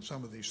complicated on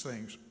some of these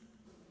things.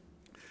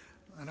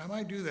 And I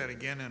might do that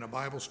again in a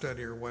Bible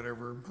study or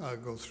whatever,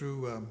 go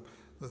through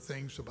the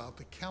things about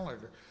the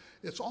calendar.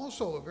 It's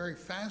also a very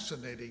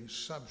fascinating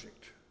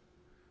subject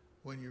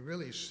when you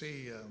really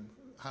see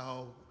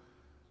how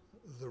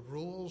the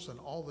rules and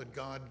all that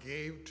God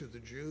gave to the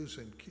Jews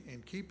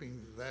in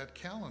keeping that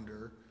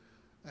calendar,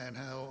 and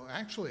how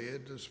actually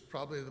it is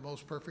probably the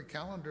most perfect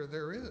calendar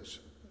there is,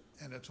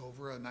 and it's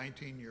over a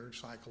 19-year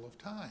cycle of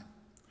time.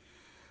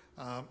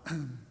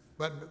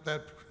 But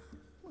that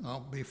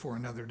will be for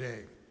another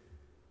day.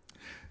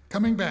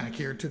 Coming back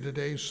here to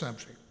today's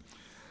subject.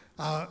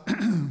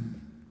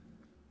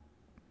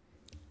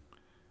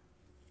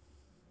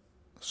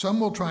 Some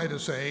will try to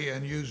say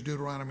and use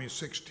Deuteronomy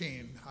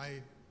 16.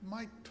 I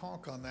might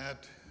talk on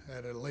that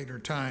at a later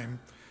time,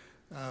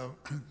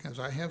 because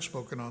I have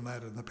spoken on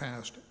that in the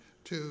past,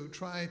 to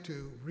try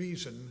to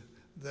reason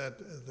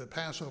that the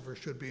Passover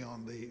should be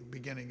on the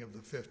beginning of the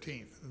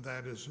 15th.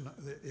 That is,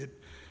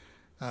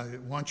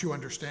 Once you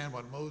understand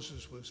what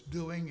Moses was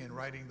doing in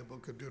writing the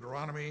book of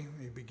Deuteronomy,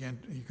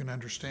 you can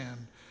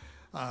understand,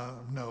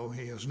 no,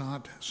 he is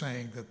not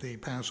saying that the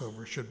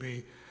Passover should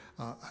be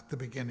at the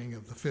beginning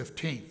of the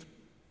 15th.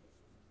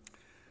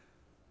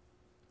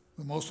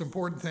 The most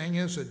important thing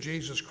is that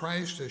Jesus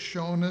Christ has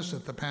shown us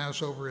that the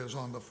Passover is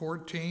on the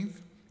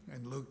 14th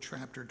in Luke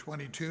chapter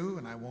 22,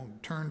 and I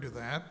won't turn to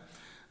that.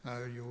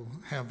 You'll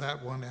have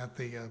that one at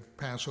the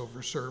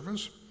Passover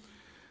service.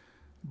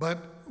 But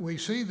we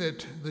see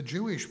that the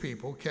Jewish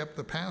people kept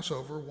the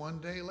Passover one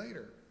day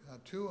later.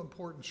 Two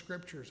important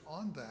scriptures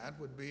on that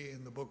would be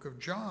in the book of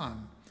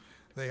John.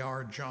 They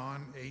are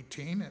John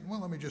 18, and well,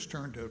 let me just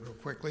turn to it real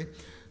quickly.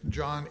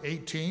 John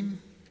 18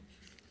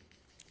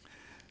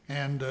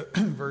 and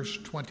verse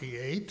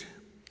 28.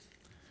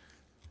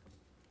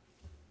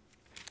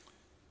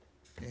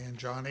 And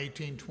John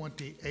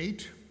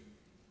 18:28.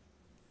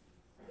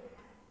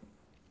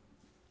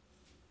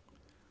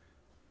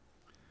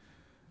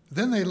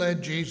 Then they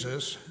led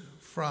Jesus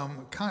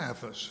from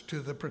Caiaphas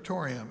to the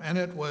praetorium, and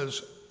it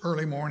was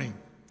early morning.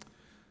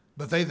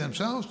 But they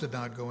themselves did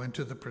not go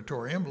into the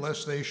praetorium,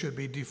 lest they should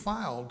be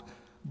defiled,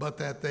 but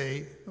that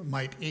they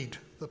might eat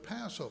the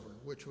Passover,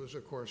 which was,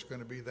 of course, going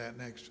to be that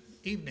next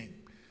evening.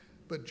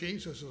 But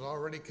Jesus has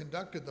already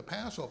conducted the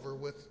Passover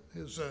with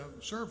his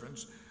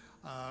servants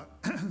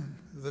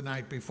the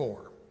night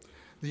before.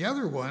 The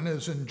other one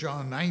is in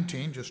John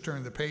 19, just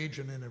turn the page,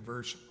 and then in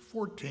verse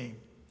 14.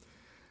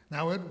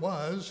 Now it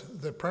was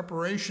the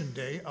preparation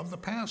day of the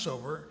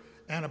Passover,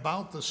 and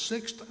about the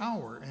 6th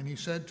hour, and he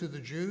said to the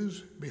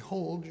Jews,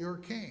 "Behold your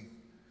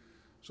king."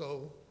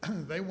 So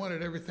they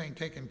wanted everything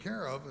taken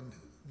care of and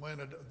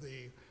wanted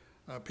the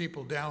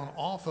people down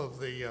off of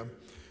the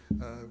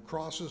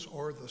crosses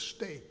or the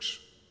stakes,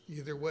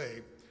 either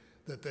way,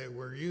 that they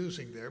were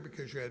using there,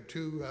 because you had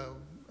two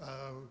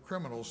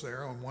criminals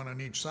there, one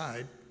on each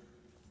side.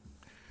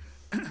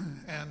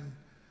 And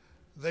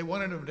they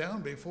wanted them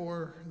down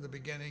before the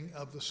beginning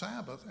of the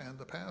Sabbath and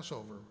the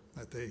Passover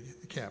that they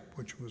kept,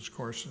 which was, of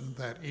course,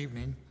 that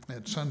evening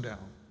at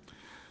sundown.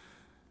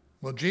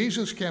 Well,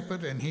 Jesus kept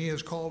it, and he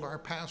is called our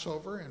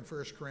Passover in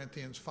 1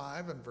 Corinthians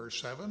 5 and verse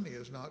 7. He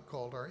is not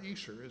called our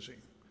Easter, is he?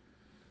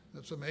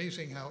 It's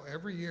amazing how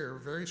every year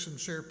very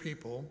sincere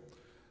people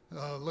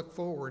look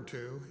forward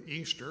to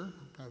Easter.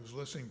 I was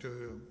listening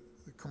to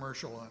the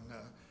commercial on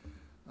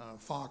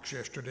Fox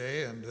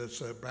yesterday, and it's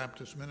a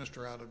Baptist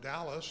minister out of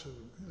Dallas who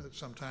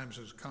sometimes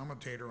is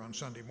commentator on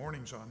Sunday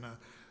mornings on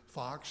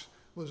Fox,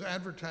 was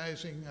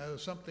advertising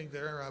something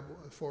there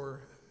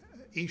for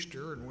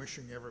Easter and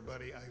wishing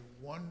everybody a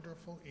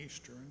wonderful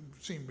Easter, and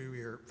seemed to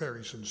be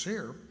very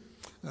sincere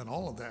and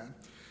all of that.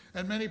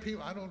 And many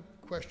people, I don't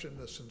question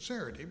the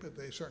sincerity, but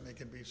they certainly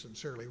can be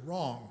sincerely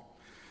wrong.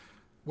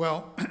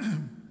 Well,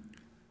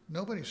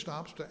 nobody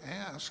stops to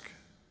ask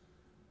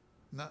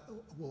not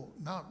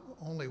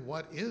only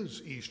what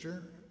is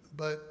Easter,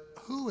 but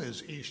who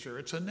is Easter?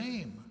 It's a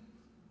name.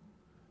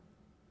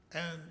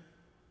 And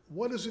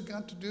what has it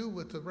got to do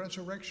with the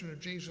resurrection of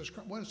Jesus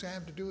Christ? What does it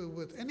have to do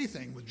with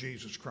anything with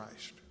Jesus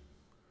Christ?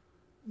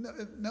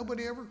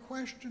 Nobody ever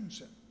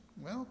questions it.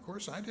 Well, of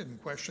course, I didn't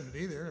question it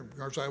either,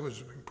 because I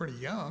was pretty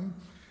young.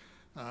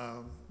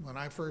 When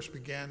I first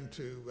began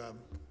to,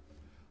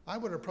 I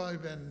would have probably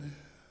been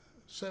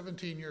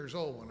 17 years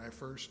old when I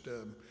first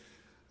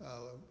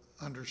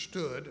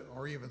understood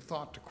or even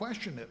thought to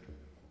question it.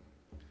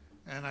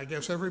 And I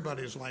guess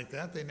everybody's like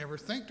that. They never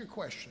think to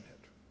question it.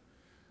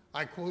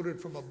 I quoted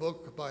from a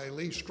book by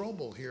Lee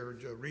Strobel here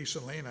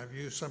recently, and I've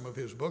used some of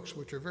his books,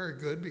 which are very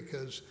good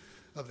because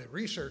of the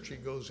research he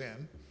goes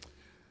in,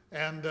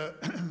 and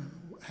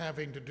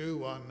having to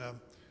do on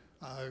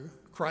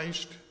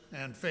Christ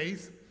and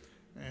faith.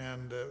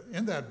 And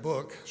in that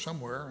book,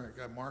 somewhere,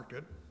 I marked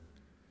it,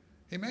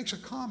 he makes a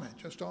comment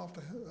just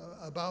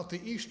about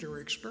the Easter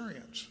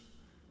experience.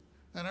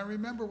 And I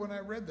remember when I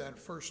read that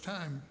first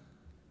time,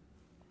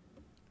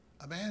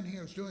 a man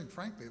here was doing,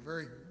 frankly, a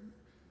very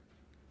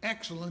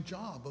excellent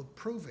job of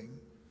proving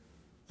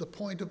the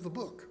point of the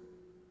book.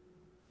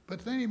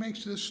 But then he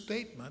makes this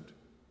statement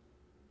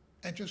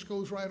and just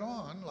goes right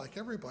on like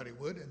everybody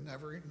would, and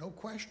no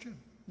question.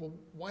 Well,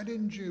 why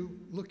didn't you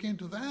look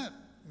into that,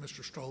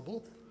 Mr.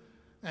 Strobel,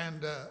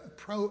 and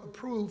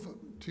prove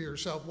to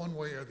yourself one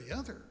way or the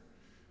other?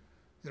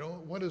 You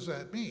know, what does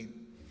that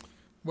mean?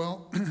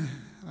 Well,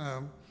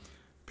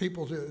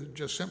 people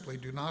just simply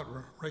do not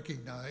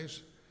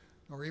recognize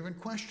or even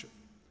question.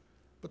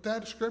 But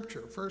that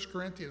scripture, 1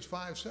 Corinthians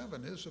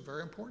 5:7, is a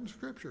very important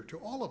scripture to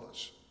all of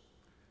us.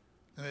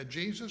 And that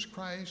Jesus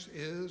Christ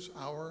is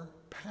our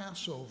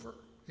Passover.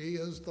 He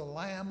is the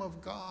Lamb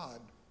of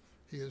God.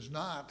 He is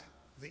not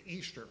the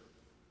Easter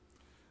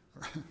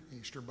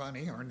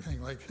bunny or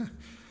anything like that.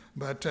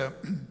 But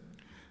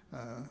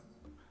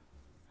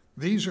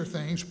these are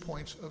things,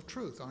 points of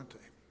truth, aren't they?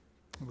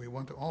 We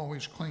want to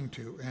always cling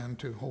to and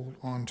to hold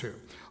on to.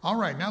 All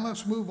right, now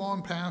let's move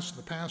on past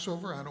the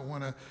Passover. I don't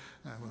want to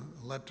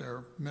let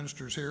our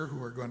ministers here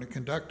who are going to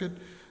conduct it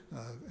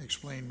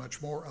explain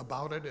much more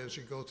about it as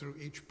you go through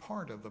each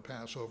part of the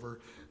Passover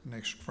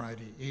next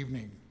Friday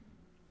evening.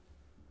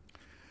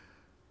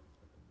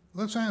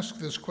 Let's ask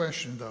this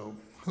question, though.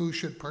 Who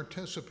should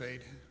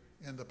participate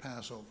in the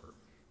Passover?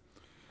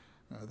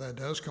 That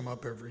does come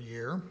up every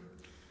year.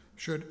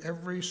 Should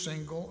every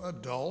single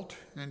adult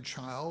and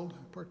child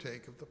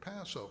partake of the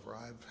Passover?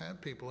 I've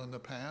had people in the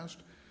past,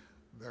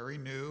 very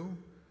new,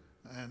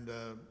 and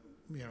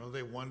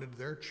they wanted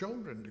their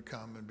children to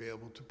come and be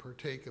able to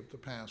partake of the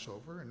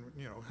Passover and,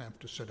 have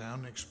to sit down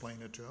and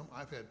explain it to them.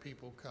 I've had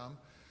people come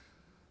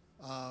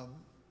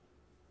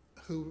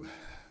who,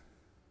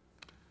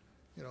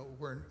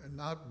 were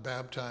not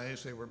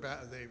baptized.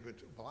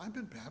 I've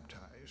been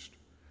baptized,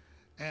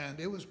 and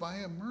it was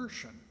by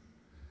immersion,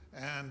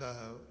 and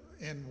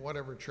in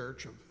whatever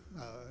church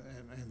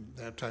and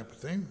that type of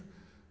thing.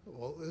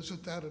 Well,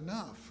 isn't that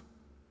enough?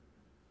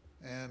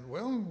 And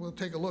we'll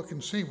take a look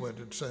and see what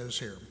it says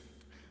here.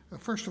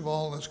 First of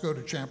all, let's go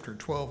to chapter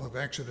 12 of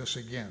Exodus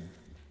again.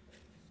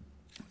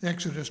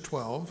 Exodus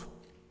 12,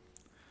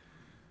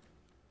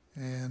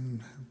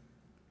 and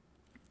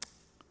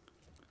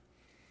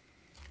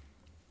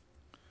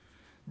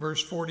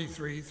verse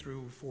 43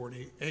 through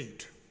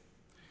 48.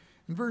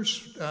 In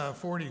verse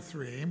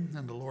 43,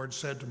 and the Lord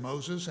said to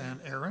Moses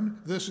and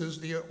Aaron, "This is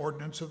the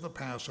ordinance of the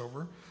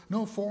Passover.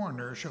 No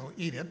foreigner shall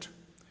eat it,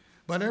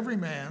 but every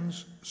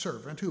man's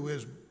servant who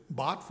is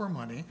bought for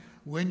money,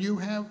 when you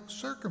have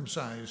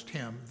circumcised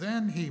him,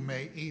 then he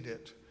may eat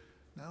it."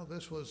 Now,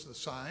 this was the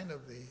sign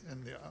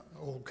in the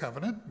Old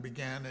Covenant,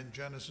 began in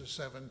Genesis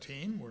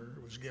 17, where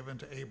it was given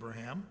to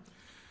Abraham.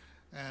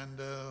 And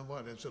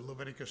it's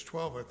Leviticus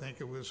 12, I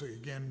think it was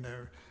again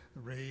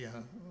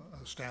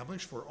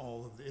re-established for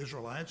all of the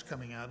Israelites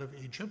coming out of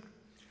Egypt.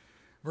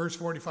 Verse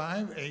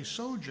 45, "A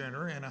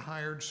sojourner and a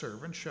hired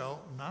servant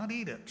shall not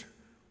eat it.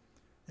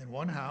 In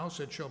one house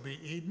it shall be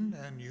eaten,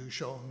 and you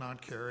shall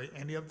not carry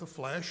any of the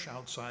flesh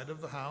outside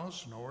of the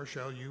house, nor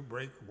shall you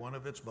break one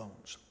of its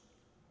bones."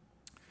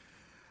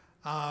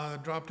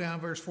 Drop down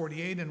verse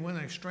 48, "And when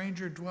a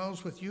stranger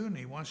dwells with you and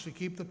he wants to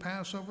keep the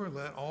Passover,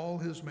 let all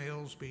his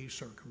males be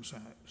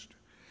circumcised.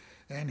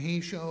 And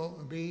he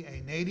shall be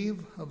a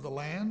native of the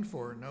land,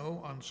 for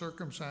no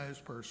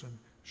uncircumcised person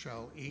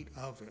shall eat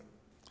of it."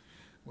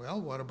 Well,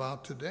 what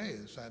about today?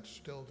 Is that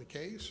still the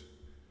case?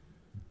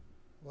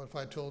 What if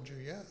I told you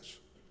yes?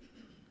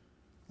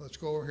 Let's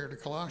go over here to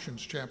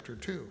Colossians chapter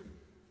 2.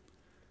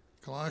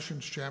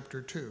 Colossians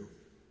chapter 2.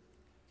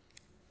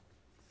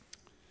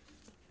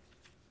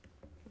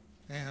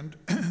 And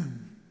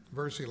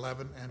verse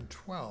 11 and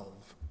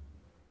 12.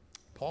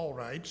 Paul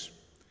writes,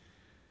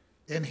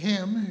 "In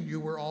him you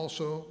were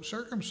also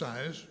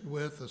circumcised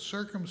with a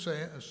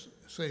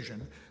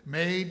circumcision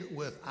made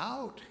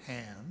without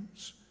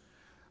hands,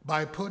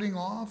 by putting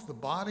off the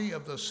body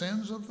of the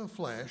sins of the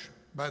flesh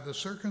by the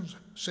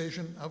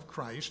circumcision of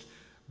Christ,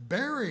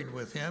 buried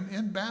with him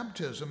in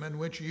baptism, in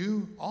which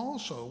you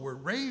also were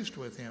raised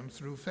with him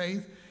through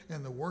faith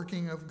in the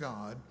working of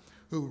God,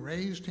 who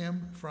raised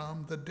him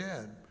from the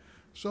dead."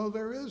 So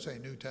there is a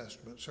New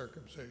Testament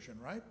circumcision,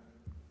 right?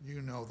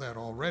 You know that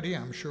already,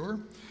 I'm sure,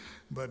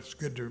 but it's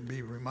good to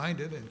be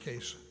reminded in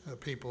case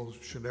people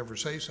should ever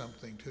say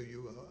something to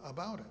you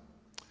about it.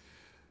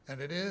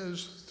 And it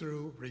is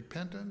through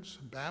repentance,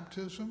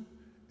 baptism,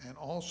 and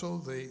also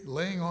the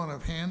laying on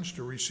of hands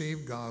to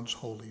receive God's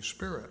Holy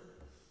Spirit.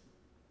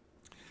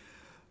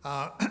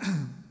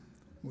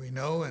 We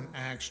know in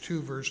Acts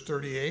 2, verse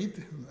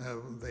 38,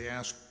 they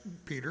asked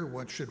Peter,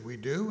 "What should we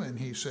do?" And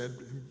he said,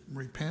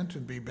 "Repent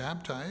and be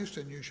baptized,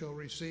 and you shall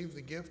receive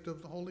the gift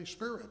of the Holy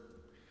Spirit."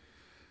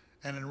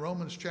 And in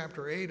Romans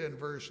chapter 8 and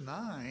verse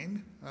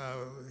 9,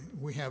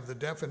 we have the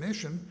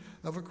definition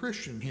of a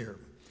Christian here,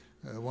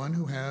 one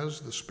who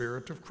has the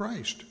Spirit of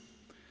Christ,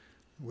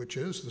 which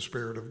is the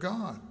Spirit of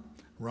God.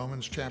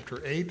 Romans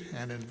chapter 8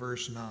 and in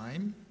verse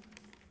 9.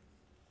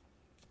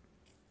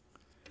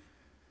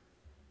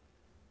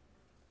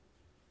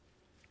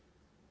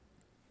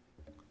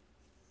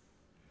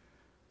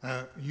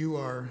 "You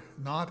are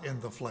not in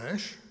the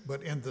flesh,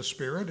 but in the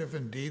Spirit, if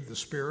indeed the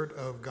Spirit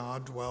of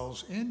God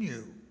dwells in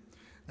you.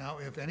 Now,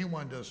 if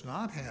anyone does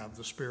not have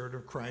the Spirit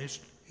of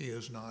Christ, he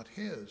is not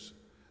his,"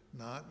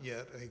 not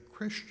yet a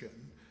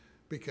Christian,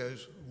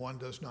 because one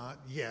does not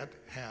yet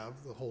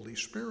have the Holy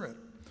Spirit.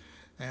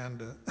 And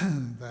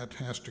that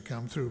has to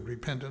come through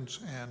repentance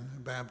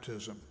and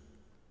baptism.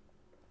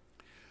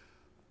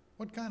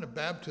 What kind of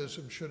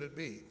baptism should it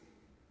be?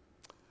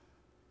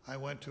 I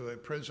went to a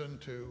prison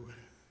to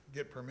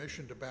get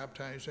permission to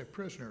baptize a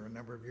prisoner a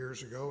number of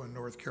years ago in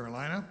North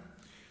Carolina.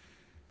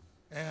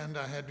 And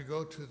I had to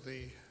go to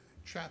the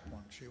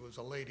chaplain. She was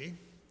a lady,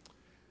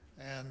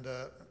 and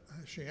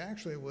she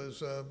actually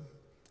was a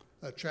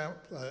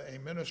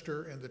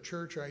minister in the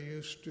church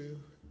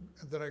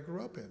that I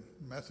grew up in,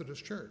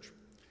 Methodist Church.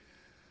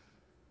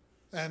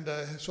 And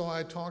so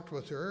I talked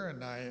with her,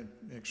 and I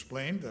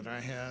explained that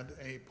I had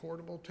a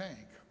portable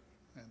tank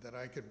and that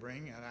I could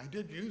bring, and I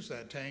did use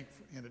that tank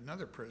in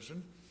another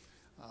prison.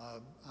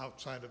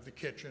 Outside of the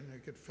kitchen, you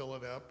could fill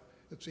it up.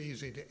 It's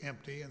easy to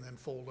empty and then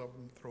fold up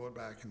and throw it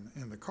back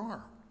in the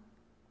car.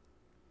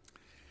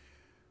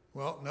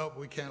 Well, no,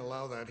 we can't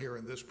allow that here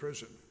in this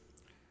prison.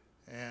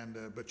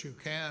 But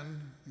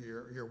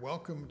you're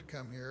welcome to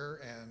come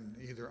here, and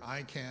either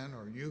I can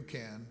or you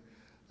can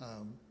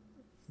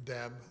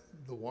dab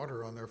the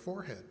water on their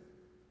forehead.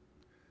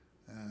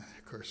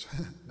 Of course,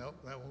 nope,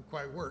 that won't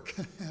quite work.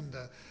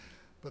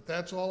 But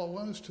that's all it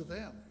was to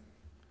them.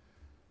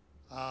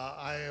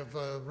 I have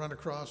run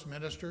across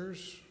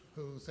ministers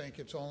who think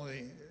it's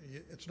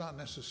not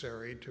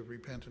necessary to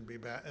repent and be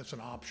baptized. It's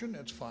an option,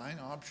 it's fine,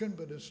 option,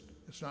 but it's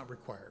not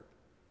required.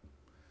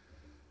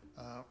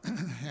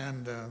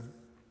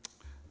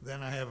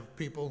 Then I have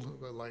people,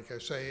 like I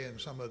say, in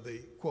some of the,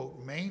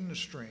 quote,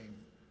 mainstream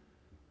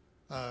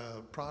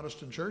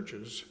Protestant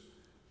churches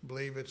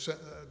believe it's,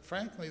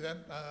 frankly, that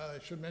I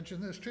should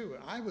mention this too.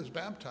 I was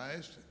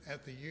baptized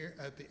at the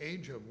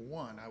age of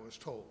 1, I was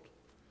told,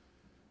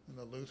 in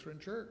the Lutheran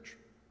church.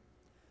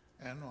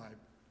 And my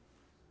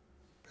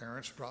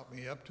parents brought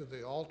me up to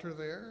the altar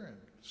there and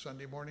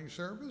Sunday morning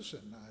service,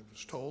 and I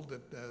was told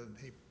that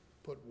he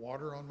put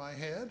water on my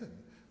head and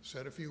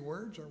said a few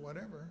words or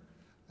whatever,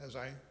 as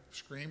I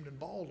screamed and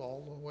bawled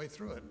all the way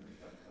through it.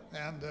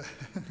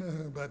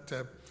 But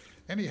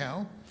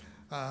anyhow,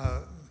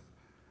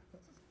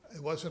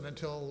 it wasn't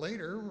until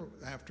later,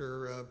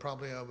 after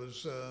probably I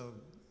was,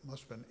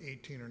 must have been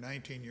 18 or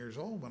 19 years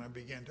old, when I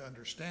began to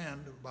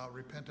understand about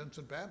repentance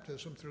and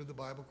baptism through the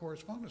Bible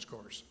correspondence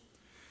course.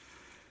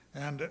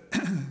 And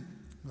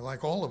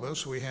like all of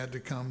us, we had to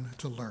come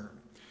to learn.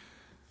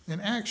 In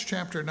Acts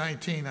chapter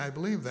 19, I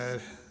believe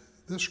that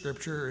this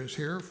scripture is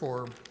here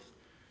for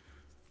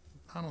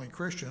not only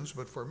Christians,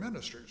 but for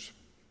ministers.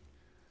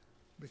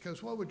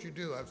 Because what would you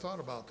do? I've thought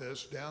about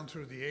this down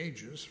through the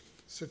ages.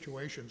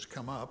 Situations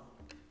come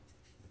up.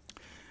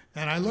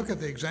 And I look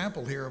at the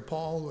example here of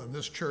Paul in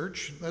this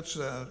church. Let's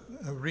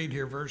read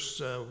here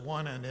verse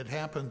 1. And it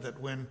happened that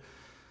when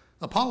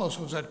Apollos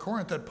was at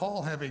Corinth, that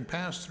Paul, having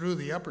passed through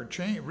the upper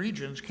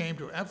regions, came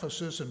to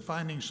Ephesus, and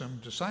finding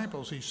some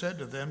disciples, he said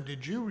to them,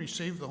 "Did you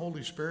receive the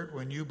Holy Spirit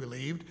when you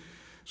believed?"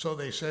 So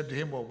they said to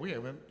him, "Well, we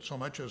haven't so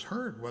much as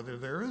heard whether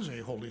there is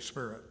a Holy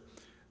Spirit."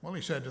 Well,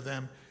 he said to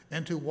them,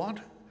 "And to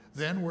what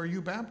then were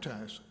you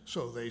baptized?"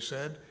 So they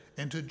said,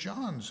 "Into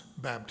John's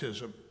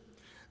baptism."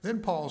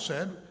 Then Paul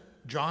said,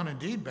 "John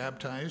indeed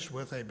baptized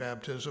with a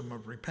baptism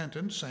of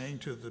repentance, saying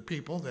to the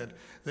people that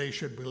they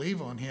should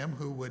believe on him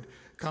who would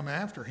come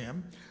after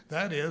him,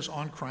 that is,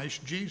 on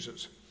Christ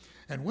Jesus.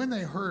 And when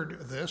they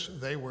heard this,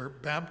 they were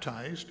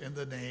baptized in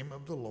the name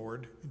of the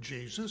Lord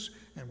Jesus.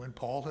 And when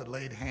Paul had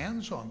laid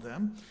hands on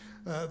them,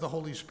 the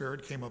Holy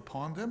Spirit came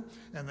upon them,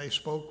 and they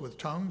spoke with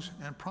tongues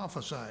and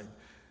prophesied."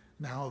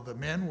 Now the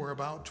men were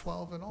about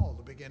 12 in all,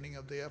 the beginning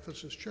of the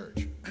Ephesus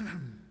church.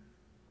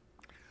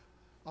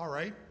 All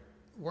right,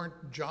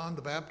 weren't John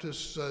the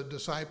Baptist's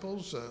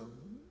disciples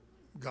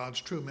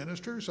God's true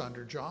ministers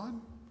under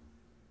John?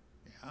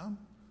 Yeah.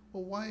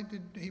 Well, why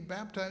did he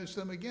baptize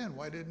them again?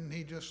 Why didn't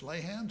he just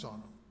lay hands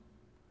on them?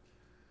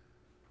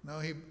 No,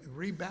 he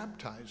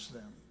rebaptized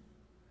them,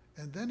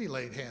 and then he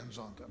laid hands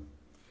on them,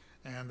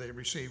 and they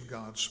received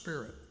God's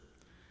Spirit.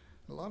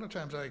 A lot of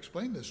times I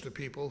explain this to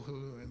people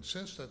who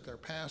insist that their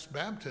past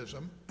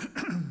baptism,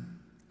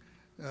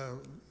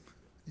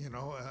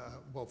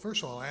 well,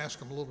 first of all, I ask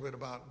them a little bit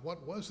about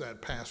what was that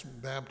past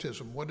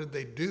baptism? What did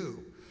they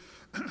do?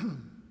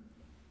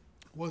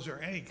 Was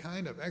there any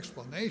kind of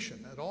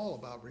explanation at all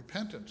about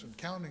repentance and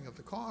counting of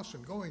the costs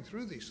and going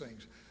through these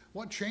things?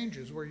 What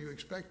changes were you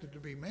expected to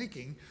be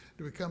making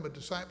to become a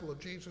disciple of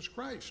Jesus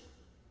Christ?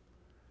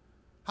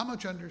 How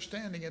much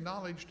understanding and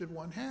knowledge did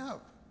one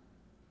have?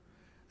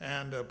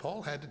 And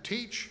Paul had to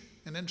teach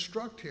and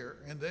instruct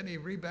here, and then he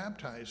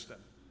rebaptized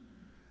them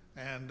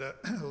and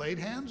laid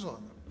hands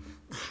on them.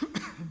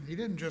 He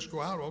didn't just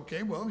go out,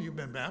 "Okay, well, you've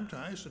been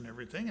baptized and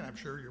everything, and I'm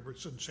sure you were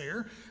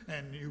sincere,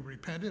 and you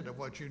repented of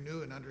what you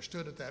knew and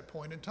understood at that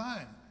point in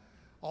time.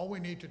 All we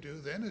need to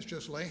do then is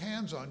just lay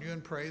hands on you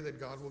and pray that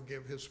God will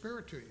give his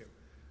Spirit to you."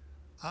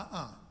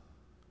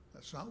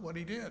 That's not what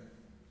he did.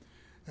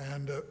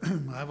 And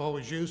I've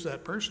always used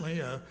that personally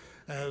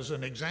as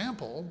an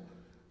example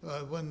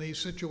when these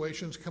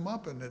situations come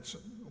up, and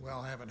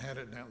I haven't had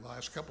it in the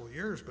last couple of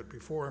years, but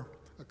before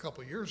a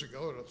couple of years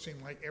ago, it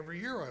seemed like every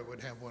year I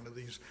would have one of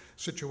these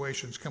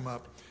situations come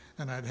up,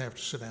 and I'd have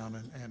to sit down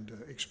and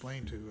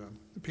explain to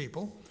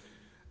people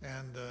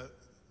and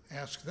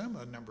ask them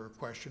a number of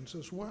questions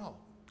as well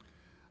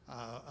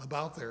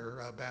about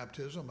their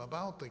baptism,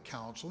 about the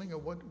counseling,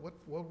 of what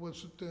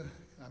was it.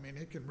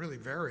 It can really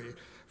vary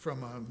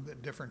from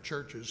different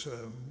churches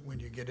when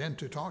you get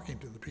into talking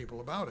to the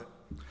people about it.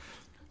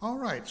 All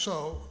right,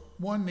 so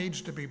one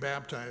needs to be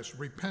baptized,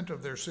 repent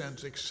of their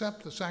sins,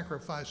 accept the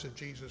sacrifice of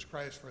Jesus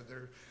Christ for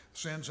their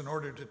sins in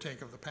order to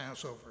take of the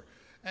Passover.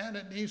 And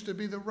it needs to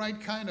be the right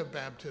kind of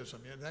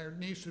baptism. There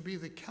needs to be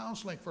the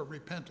counseling for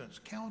repentance,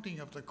 counting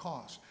of the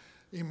cost,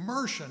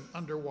 immersion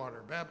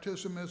underwater.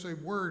 Baptism is a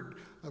word,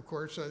 of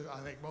course, I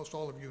think most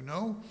all of you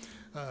know,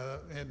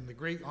 in the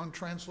Greek,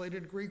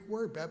 untranslated Greek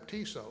word,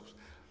 baptisos,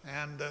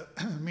 and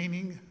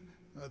meaning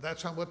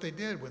that's what they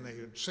did when they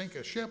would sink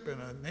a ship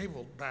in a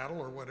naval battle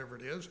or whatever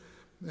it is.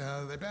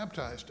 They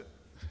baptized it,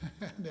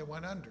 and it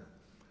went under.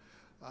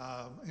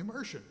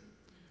 immersion.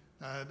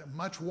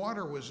 Much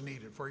water was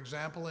needed. For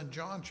example, in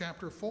John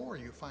chapter 4,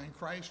 you find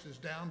Christ is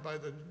down by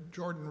the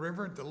Jordan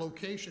River at the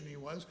location he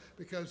was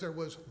because there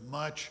was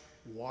much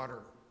water.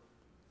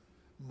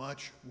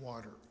 Much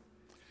water.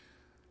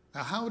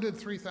 Now, how did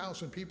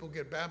 3,000 people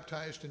get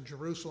baptized in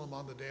Jerusalem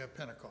on the day of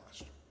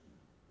Pentecost?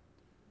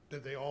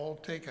 Did they all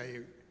take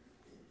a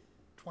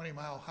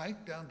 20-mile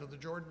hike down to the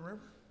Jordan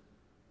River?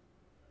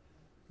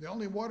 The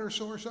only water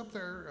source up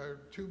there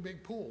are two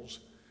big pools.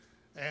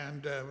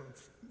 And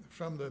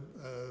from the,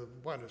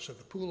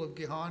 the pool of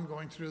Gihon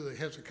going through the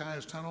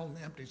Hezekiah's tunnel and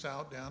empties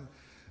out down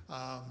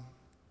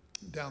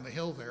the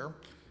hill there. I'm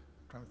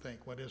trying to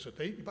think, what is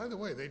it? By the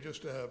way, they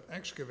just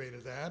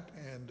excavated that,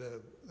 and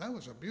that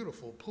was a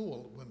beautiful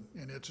pool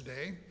in its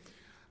day.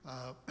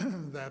 What's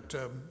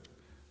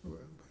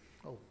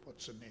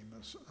the name?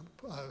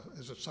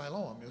 Is it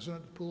Siloam? Isn't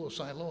it the pool of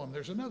Siloam?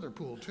 There's another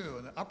pool too,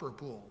 an upper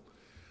pool.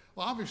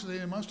 Well, obviously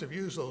they must have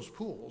used those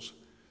pools.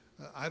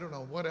 I don't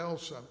know what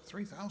else,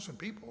 3,000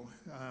 people.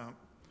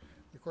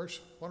 Of course,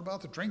 what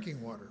about the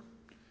drinking water?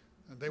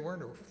 They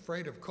weren't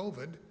afraid of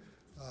COVID,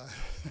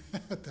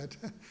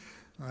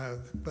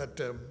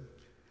 but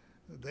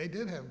they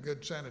did have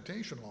good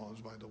sanitation laws,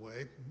 by the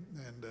way,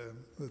 and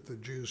that the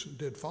Jews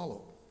did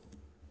follow.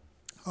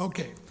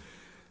 Okay,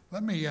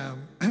 let me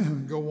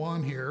go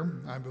on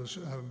here. I was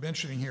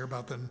mentioning here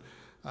about the,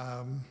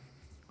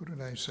 what did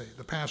I say?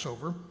 The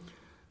Passover.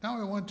 Now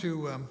I want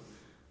to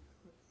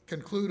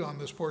conclude on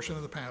this portion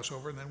of the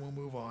Passover, and then we'll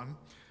move on.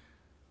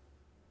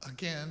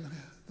 Again,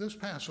 this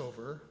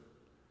Passover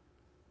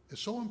is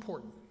so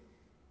important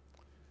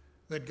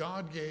that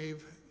God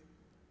gave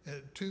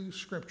two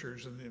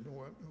scriptures.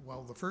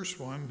 Well, the first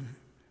one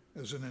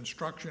is an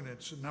instruction.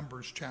 It's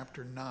Numbers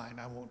chapter 9.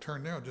 I won't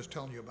turn there. I'll just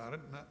tell you about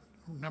it.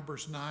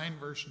 Numbers 9,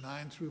 verse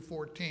 9 through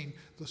 14,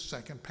 the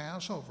second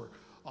Passover.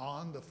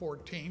 On the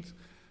 14th,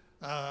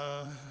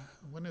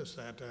 when is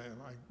that?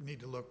 I need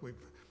to look.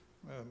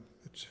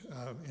 It's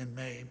in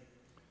May.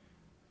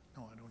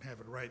 No, I don't have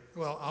it right.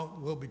 Well,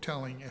 we'll be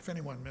telling if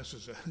anyone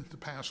misses the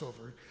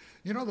Passover.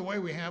 You know the way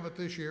we have it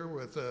this year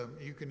with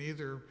you can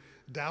either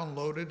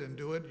download it and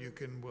do it.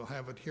 We'll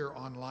have it here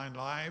online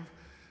live.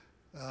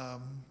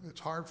 It's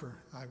hard for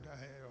I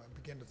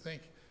begin to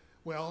think.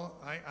 Well,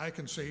 I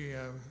can see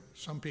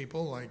some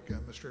people like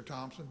Mr.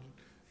 Thompson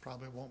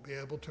probably won't be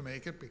able to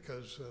make it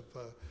because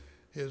of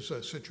his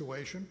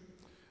situation.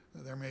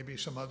 There may be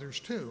some others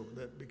too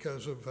that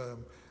because of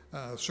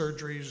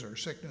surgeries or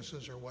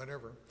sicknesses or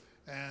whatever.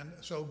 And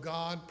so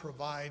God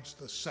provides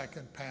the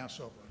second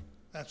Passover.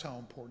 That's how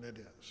important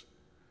it is.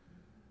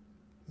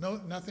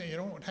 Nothing, you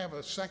don't have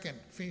a second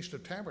Feast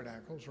of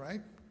Tabernacles,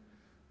 right?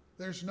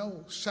 There's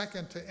no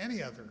second to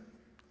any other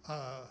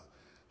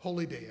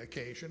holy day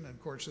occasion. And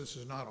of course, this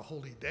is not a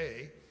holy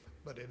day,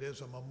 but it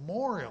is a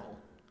memorial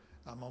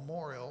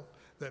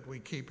that we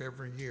keep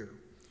every year.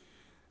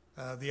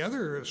 The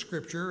other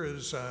scripture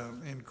is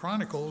in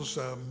Chronicles,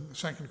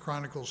 2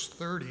 Chronicles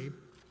 30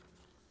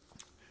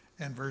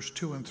 and verse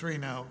 2 and 3.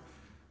 Now,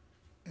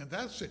 in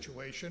that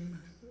situation,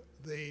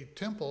 the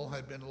temple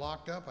had been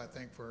locked up, I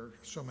think, for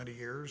so many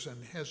years,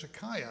 and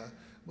Hezekiah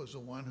was the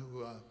one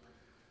who,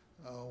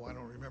 I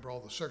don't remember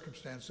all the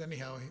circumstances.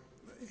 Anyhow,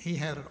 he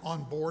had it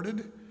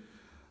onboarded.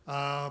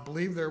 I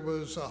believe there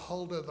was a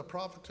Huldah the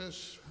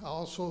prophetess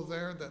also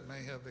there that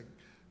may have,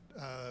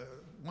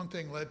 one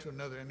thing led to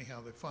another.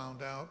 Anyhow, they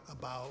found out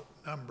about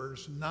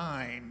Numbers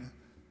 9.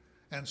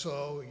 And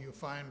so you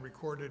find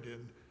recorded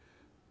in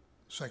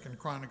 2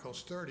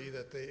 Chronicles 30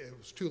 that it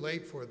was too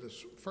late for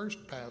this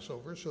first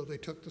Passover, so they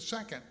took the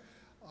second,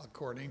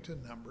 according to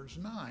Numbers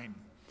 9.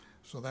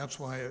 So that's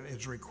why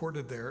it's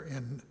recorded there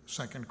in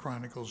 2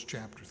 Chronicles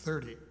chapter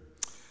 30.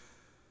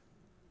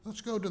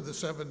 Let's go to the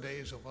 7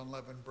 days of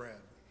unleavened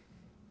bread.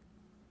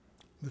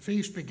 The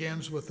feast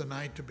begins with the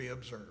night to be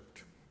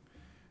observed.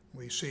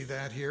 We see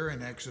that here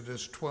in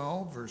Exodus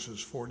 12, verses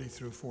 40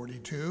 through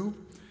 42.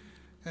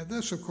 And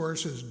this, of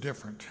course, is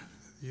different.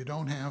 You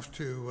don't have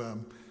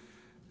to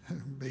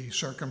be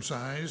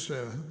circumcised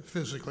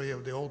physically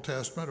of the Old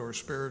Testament or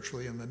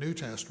spiritually in the New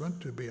Testament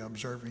to be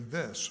observing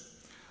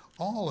this.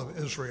 All of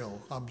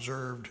Israel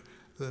observed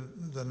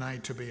the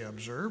night to be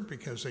observed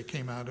because they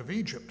came out of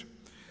Egypt.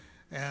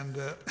 And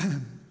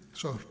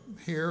so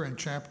here in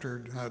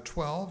chapter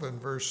 12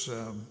 and verse,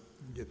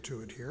 get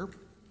to it here,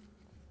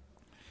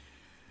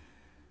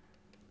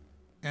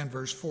 and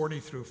verse 40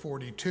 through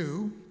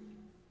 42,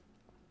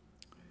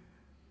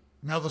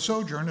 now the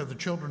sojourn of the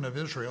children of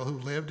Israel who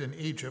lived in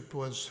Egypt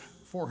was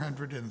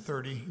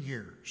 430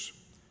 years.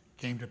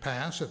 It came to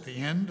pass at the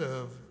end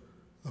of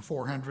the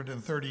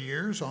 430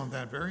 years on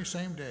that very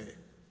same day.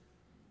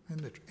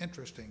 Isn't it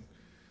interesting?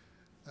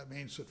 That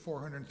means that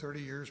 430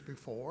 years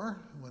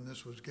before, when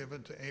this was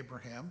given to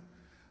Abraham,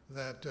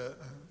 that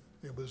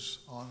it was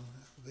on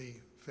the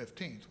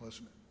 15th,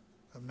 wasn't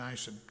it, of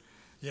Nisan.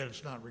 Yet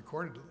it's not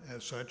recorded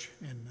as such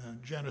in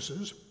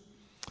Genesis.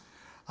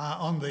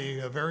 On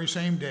the very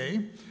same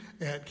day,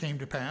 it came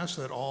to pass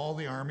that all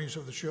the armies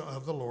of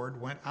the Lord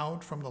went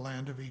out from the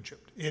land of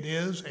Egypt. It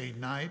is a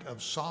night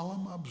of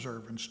solemn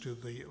observance to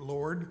the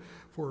Lord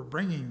for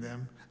bringing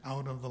them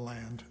out of the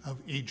land of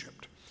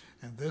Egypt.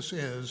 And this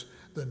is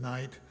the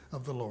night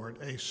of the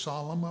Lord, a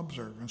solemn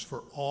observance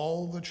for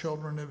all the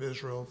children of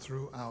Israel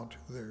throughout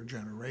their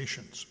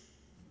generations.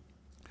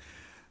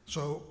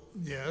 So,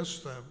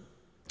 yes,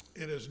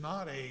 it is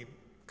not a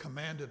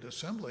commanded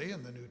assembly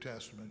in the New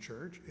Testament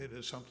church. It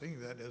is something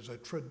that is a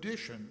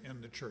tradition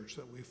in the church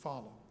that we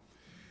follow.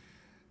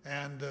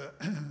 And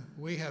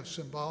we have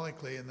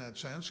symbolically, in that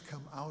sense,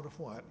 come out of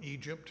what?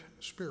 Egypt,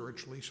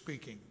 spiritually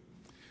speaking,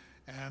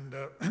 and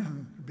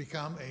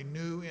become a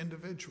new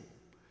individual,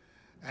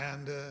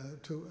 and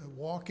to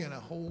walk in a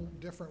whole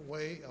different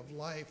way of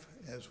life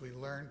as we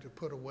learn to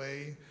put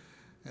away,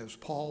 as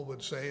Paul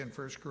would say in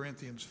 1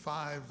 Corinthians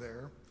 5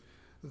 there,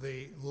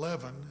 the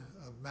leaven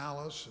of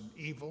malice and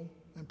evil,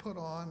 and put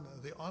on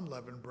the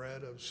unleavened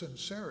bread of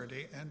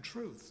sincerity and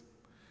truth.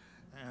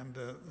 And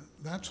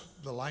that's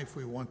the life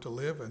we want to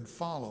live and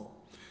follow.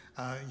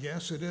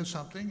 Yes, it is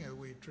something.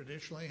 We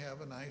traditionally have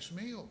a nice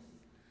meal.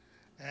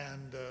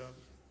 And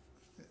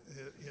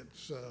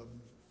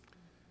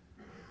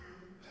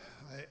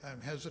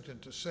I'm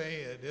hesitant to say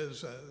it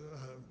is,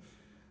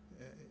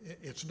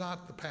 it's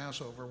not the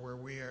Passover where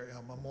we are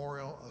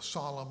a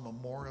solemn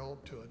memorial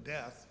to a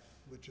death,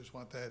 which is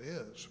what that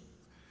is.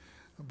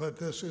 But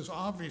this is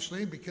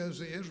obviously because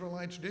the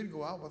Israelites did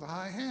go out with a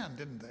high hand,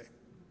 didn't they?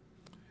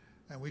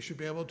 And we should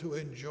be able to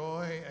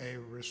enjoy a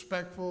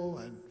respectful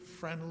and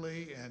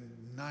friendly and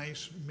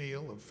nice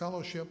meal of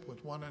fellowship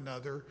with one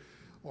another,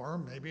 or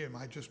maybe it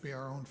might just be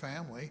our own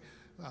family.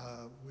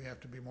 We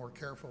have to be more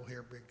careful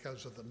here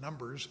because of the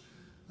numbers,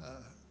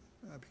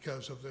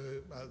 because of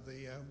the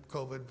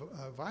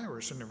COVID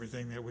virus and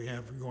everything that we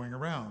have going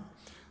around.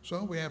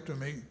 So we have to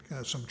make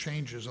some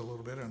changes a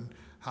little bit on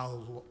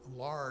how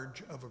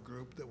large of a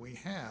group that we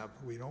have.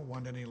 We don't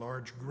want any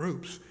large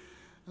groups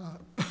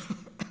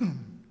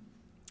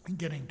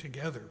getting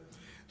together.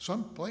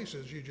 Some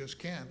places you just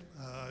can't.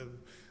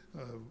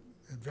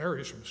 It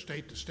varies from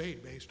state to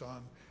state based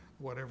on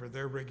whatever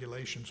their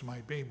regulations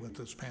might be with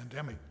this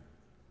pandemic.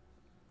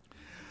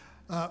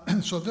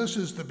 So this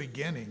is the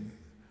beginning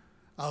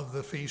of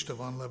the Feast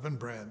of Unleavened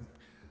Bread.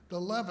 The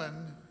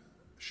leaven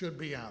should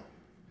be out.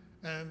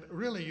 And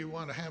really you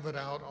want to have it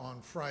out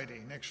on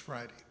Friday, next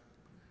Friday.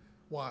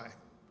 Why?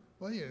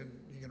 Well, you're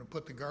going to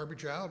put the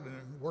garbage out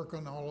and work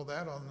on all of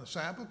that on the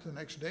Sabbath the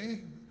next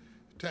day.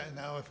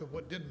 Now, if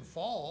it didn't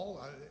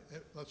fall,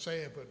 let's say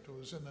if it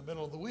was in the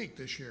middle of the week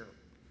this year,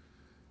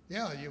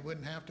 yeah, you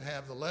wouldn't have to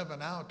have the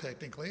leaven out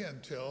technically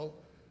until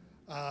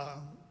by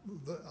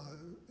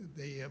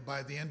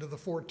the end of the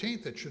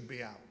 14th it should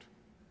be out.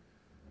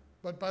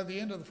 But by the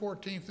end of the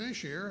 14th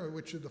this year,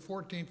 which is the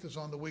 14th is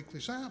on the weekly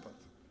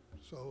Sabbath,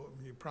 so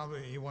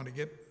you want to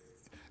get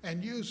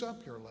and use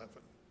up your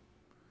leaven.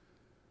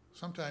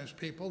 Sometimes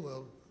people,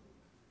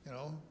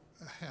 they'll,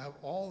 have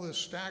all this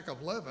stack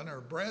of leaven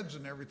or breads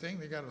and everything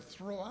they got to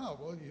throw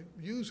out. Well, you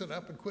use it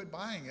up and quit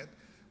buying it.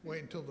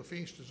 Wait until the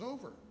feast is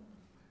over.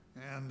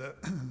 And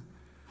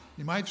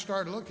you might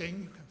start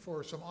looking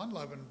for some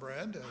unleavened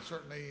bread.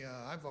 Certainly,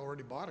 I've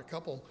already bought a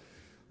couple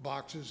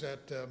boxes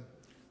at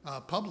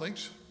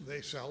Publix.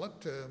 They sell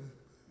it,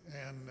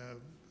 and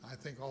I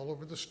think all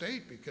over the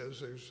state because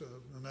there's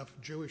enough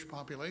Jewish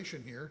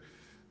population here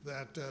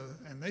that,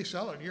 and they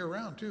sell it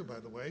year-round too, by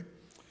the way.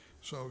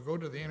 So go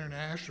to the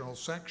international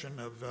section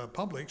of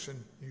Publix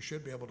and you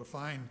should be able to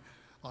find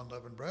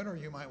unleavened bread, or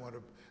you might want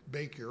to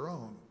bake your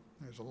own.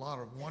 There's a lot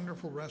of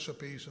wonderful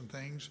recipes and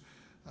things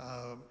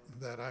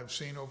that I've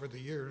seen over the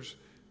years.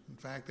 In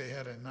fact, they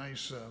had a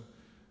nice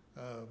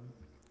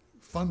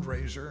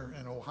fundraiser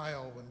in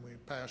Ohio when we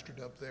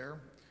pastored up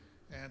there.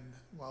 And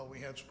while we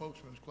had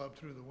Spokesman's Club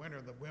through the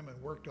winter, the women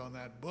worked on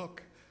that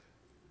book,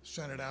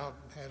 sent it out,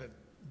 had it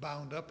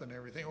bound up and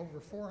everything, over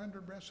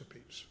 400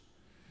 recipes.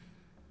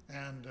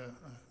 And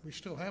we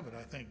still have it,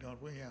 I think,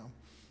 don't we? Yeah.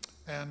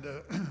 And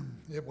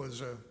it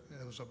was a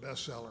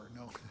bestseller.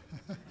 No,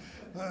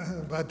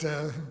 but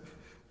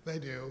they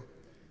do.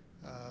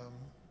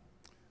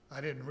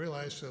 I didn't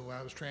realize till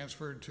I was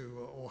transferred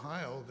to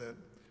Ohio that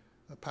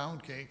a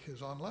pound cake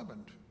is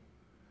unleavened,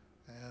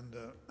 and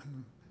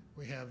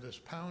we have this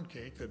pound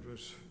cake that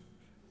was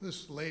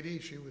this lady.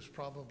 She was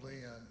probably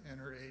in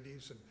her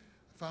 80s, and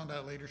I found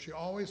out later she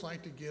always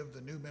liked to give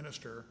the new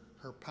minister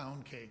her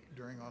pound cake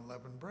during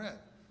unleavened bread.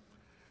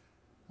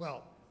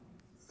 Well,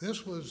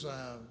 this was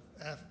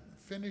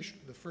finished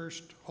the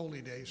first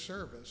Holy Day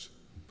service,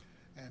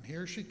 and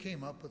here she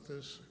came up with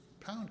this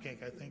pound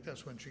cake. I think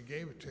that's when she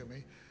gave it to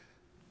me.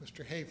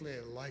 Mr. Haeffele,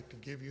 I'd like to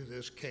give you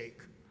this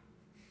cake.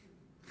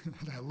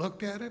 And I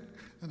looked at it,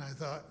 and I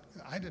thought,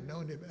 I didn't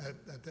know,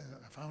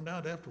 I found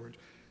out afterwards,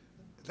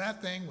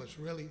 that thing was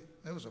really,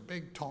 it was a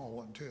big, tall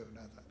one, too. And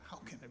I thought, how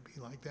can it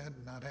be like that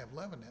and not have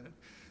leaven in it?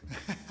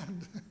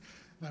 and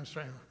I was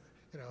trying,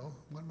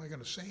 what am I going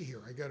to say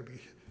here? I got to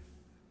be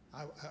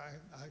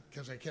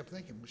Because I kept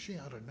thinking, well, she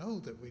ought to know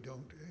that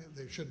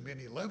there shouldn't be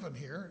any leaven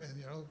here. And,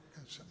 you know,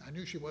 'cause I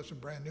knew she wasn't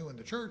brand new in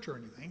the church or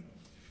anything.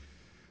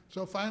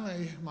 So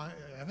finally,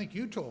 I think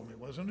you told me,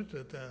 wasn't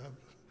it, that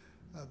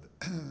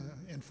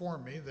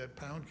informed me that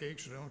pound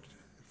cakes don't,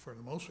 for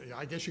the most,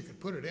 I guess you could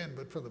put it in,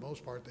 but for the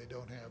most part,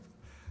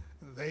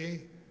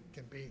 they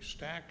can be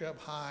stacked up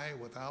high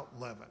without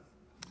leaven.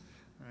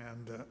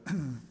 And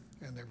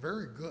they're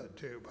very good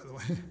too, by the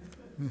way.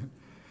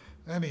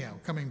 Anyhow,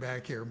 coming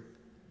back here.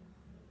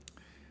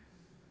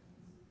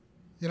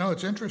 You know,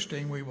 it's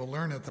interesting, we will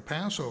learn at the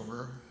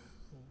Passover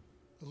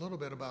a little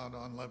bit about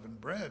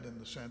unleavened bread in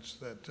the sense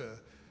that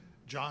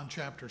John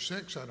chapter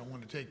 6, I don't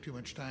want to take too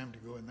much time to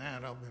go in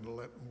that. I'm going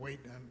to wait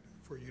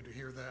for you to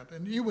hear that.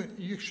 And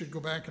you should go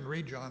back and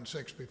read John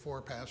 6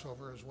 before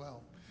Passover as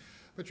well.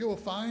 But you will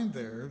find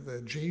there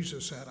that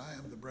Jesus said, I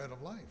am the bread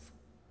of life.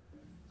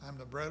 I'm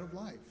the bread of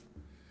life.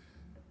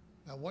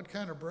 Now, what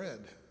kind of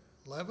bread?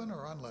 Leavened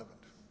or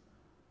unleavened?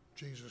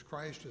 Jesus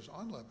Christ is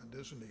unleavened,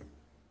 isn't he?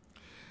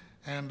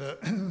 And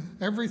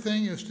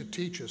everything is to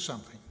teach us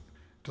something,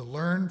 to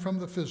learn from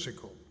the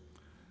physical,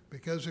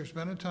 because there's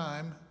been a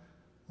time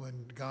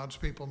when God's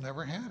people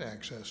never had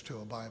access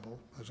to a Bible,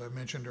 as I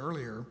mentioned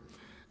earlier,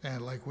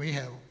 and like we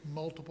have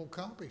multiple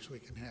copies we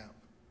can have.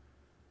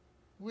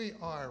 We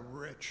are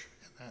rich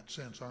in that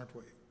sense, aren't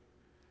we?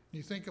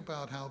 You think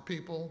about how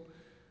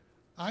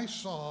I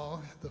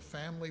saw the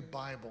family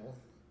Bible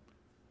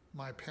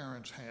my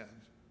parents had.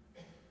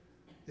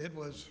 It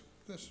was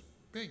this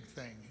big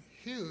thing,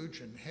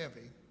 huge and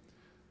heavy.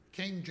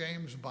 King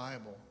James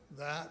Bible,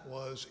 that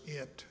was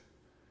it.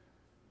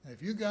 And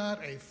if you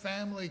got a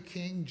family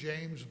King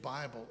James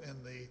Bible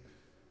in the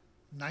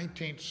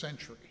 19th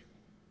century,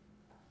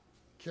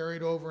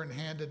 carried over and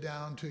handed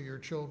down to your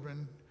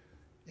children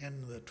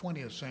in the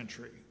 20th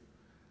century,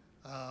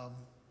 now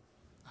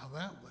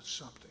that was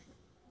something.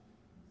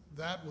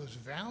 That was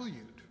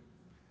valued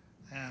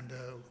and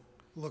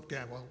looked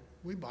at. Well,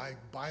 we buy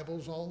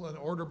Bibles,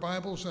 order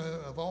Bibles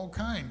of all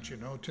kinds, you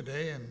know,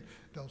 today, and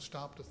don't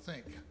stop to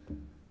think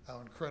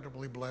how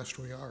incredibly blessed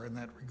we are in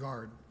that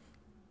regard.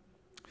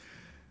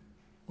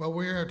 Well,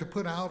 we are to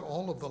put out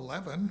all of the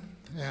leaven,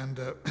 and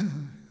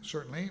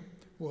certainly,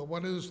 well,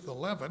 what is the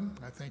leaven?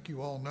 I think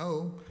you all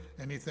know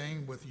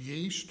anything with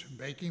yeast,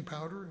 baking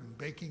powder, and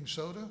baking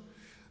soda.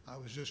 I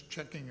was just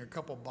checking a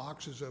couple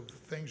boxes of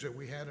things that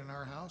we had in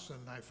our house,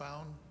 and I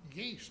found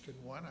yeast in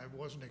one. I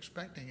wasn't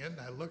expecting it, and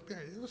I looked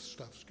there, this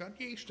stuff's got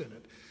yeast in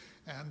it.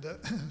 And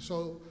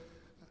so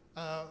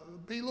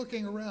be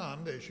looking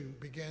around as you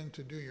begin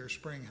to do your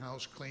spring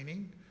house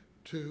cleaning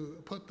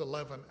to put the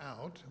leaven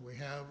out. We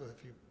have,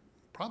 if you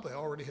probably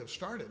already have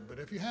started, but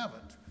if you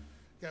haven't,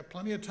 you got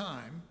plenty of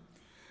time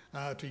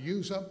to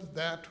use up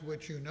that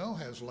which you know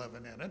has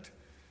leaven in it,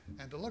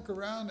 and to look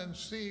around and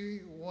see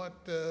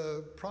what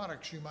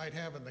products you might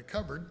have in the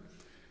cupboard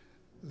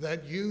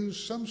that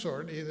use some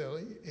sort,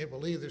 it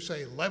will either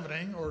say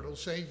leavening or it'll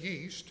say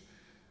yeast.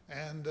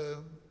 And,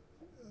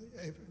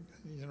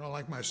 you know,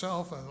 like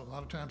myself, a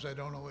lot of times I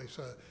don't always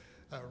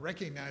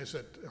recognize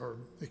it or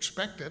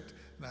expect it,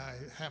 and I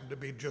happen to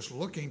be just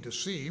looking to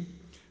see.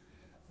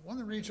 One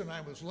of the reasons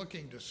I was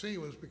looking to see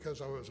was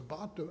because I was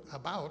about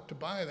to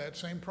buy that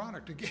same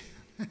product again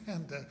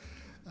and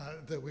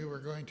that we were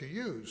going to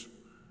use.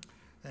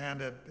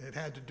 And it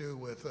had to do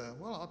with,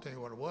 well, I'll tell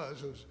you what it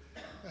was. It was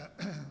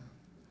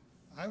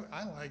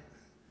I like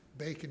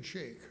bake and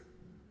shake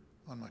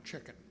on my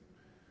chicken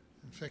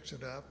and fix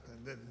it up,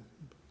 and then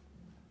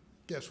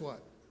guess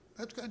what?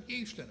 That's got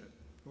yeast in it.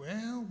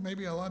 Well,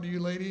 maybe a lot of you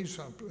ladies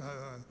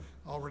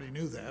already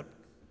knew that.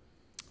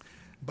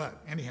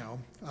 But anyhow,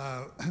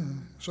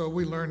 so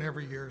we learn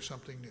every year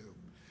something new.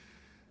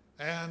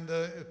 And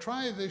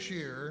try this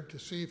year to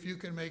see if you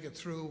can make it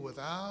through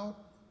without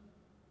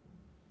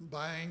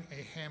buying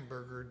a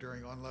hamburger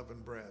during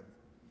unleavened bread.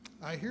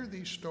 I hear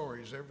these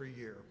stories every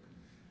year.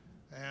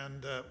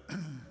 And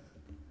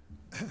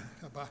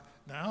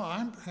now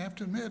I have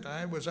to admit,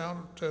 I was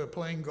out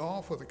playing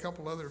golf with a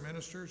couple other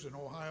ministers in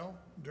Ohio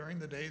during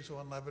the days of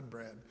unleavened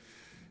bread.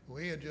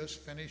 We had just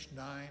finished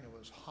 9. It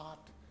was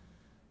hot,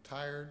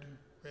 tired.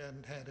 We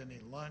hadn't had any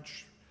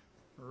lunch.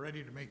 We're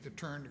ready to make the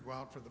turn to go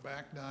out for the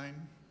back 9.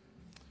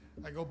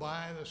 I go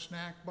by the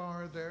snack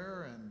bar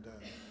there and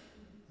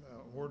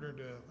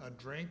ordered a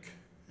drink,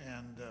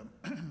 and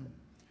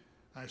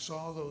I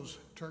saw those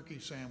turkey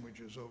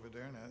sandwiches over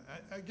there, and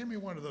I give me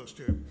one of those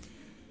too.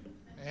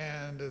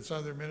 And this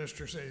other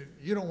minister said,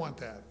 "You don't want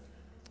that."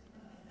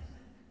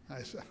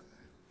 I said,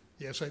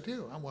 "Yes, I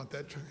do. I want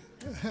that too."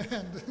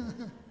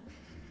 And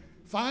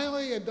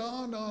finally, it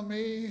dawned on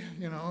me,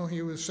 you know,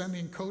 he was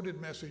sending coded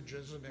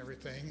messages and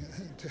everything.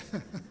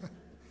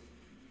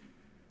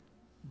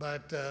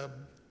 But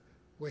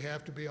we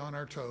have to be on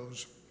our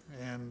toes,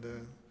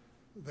 and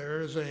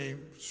there is a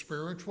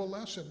spiritual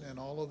lesson in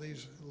all of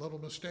these little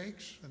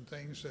mistakes and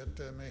things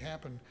that may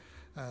happen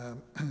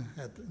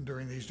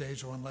during these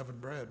days of unleavened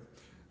bread.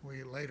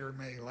 We later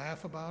may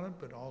laugh about it,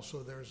 but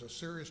also there's a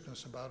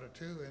seriousness about it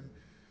too. And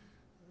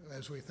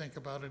as we think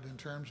about it in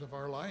terms of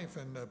our life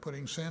and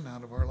putting sin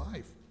out of our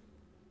life.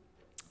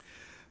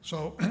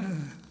 So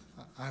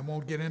I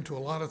won't get into a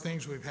lot of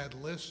things. We've had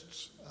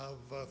lists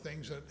of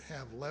things that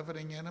have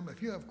leavening in them.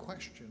 If you have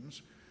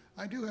questions,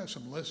 I do have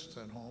some lists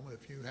at home.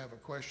 If you have a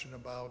question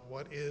about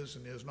what is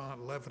and is not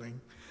leavening,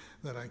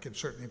 that I can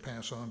certainly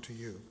pass on to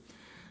you.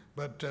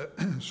 But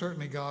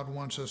certainly God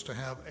wants us to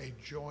have a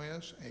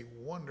joyous, a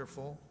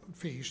wonderful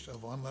feast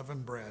of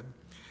unleavened bread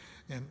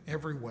in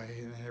every way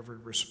and in every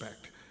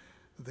respect.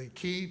 The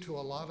key to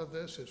a lot of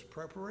this is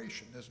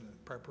preparation, isn't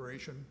it?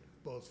 Preparation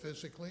both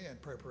physically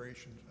and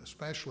preparation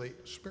especially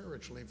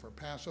spiritually for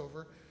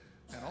Passover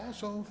and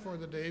also for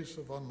the days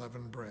of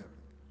unleavened bread.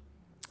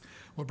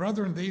 Well,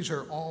 brethren, these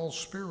are all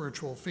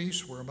spiritual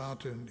feasts we're about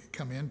to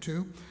come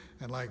into.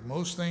 And like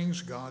most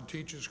things, God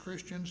teaches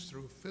Christians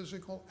through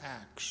physical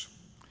acts.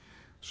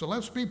 So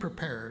let's be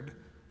prepared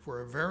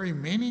for a very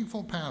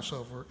meaningful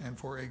Passover and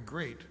for a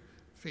great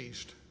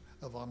feast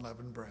of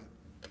unleavened bread.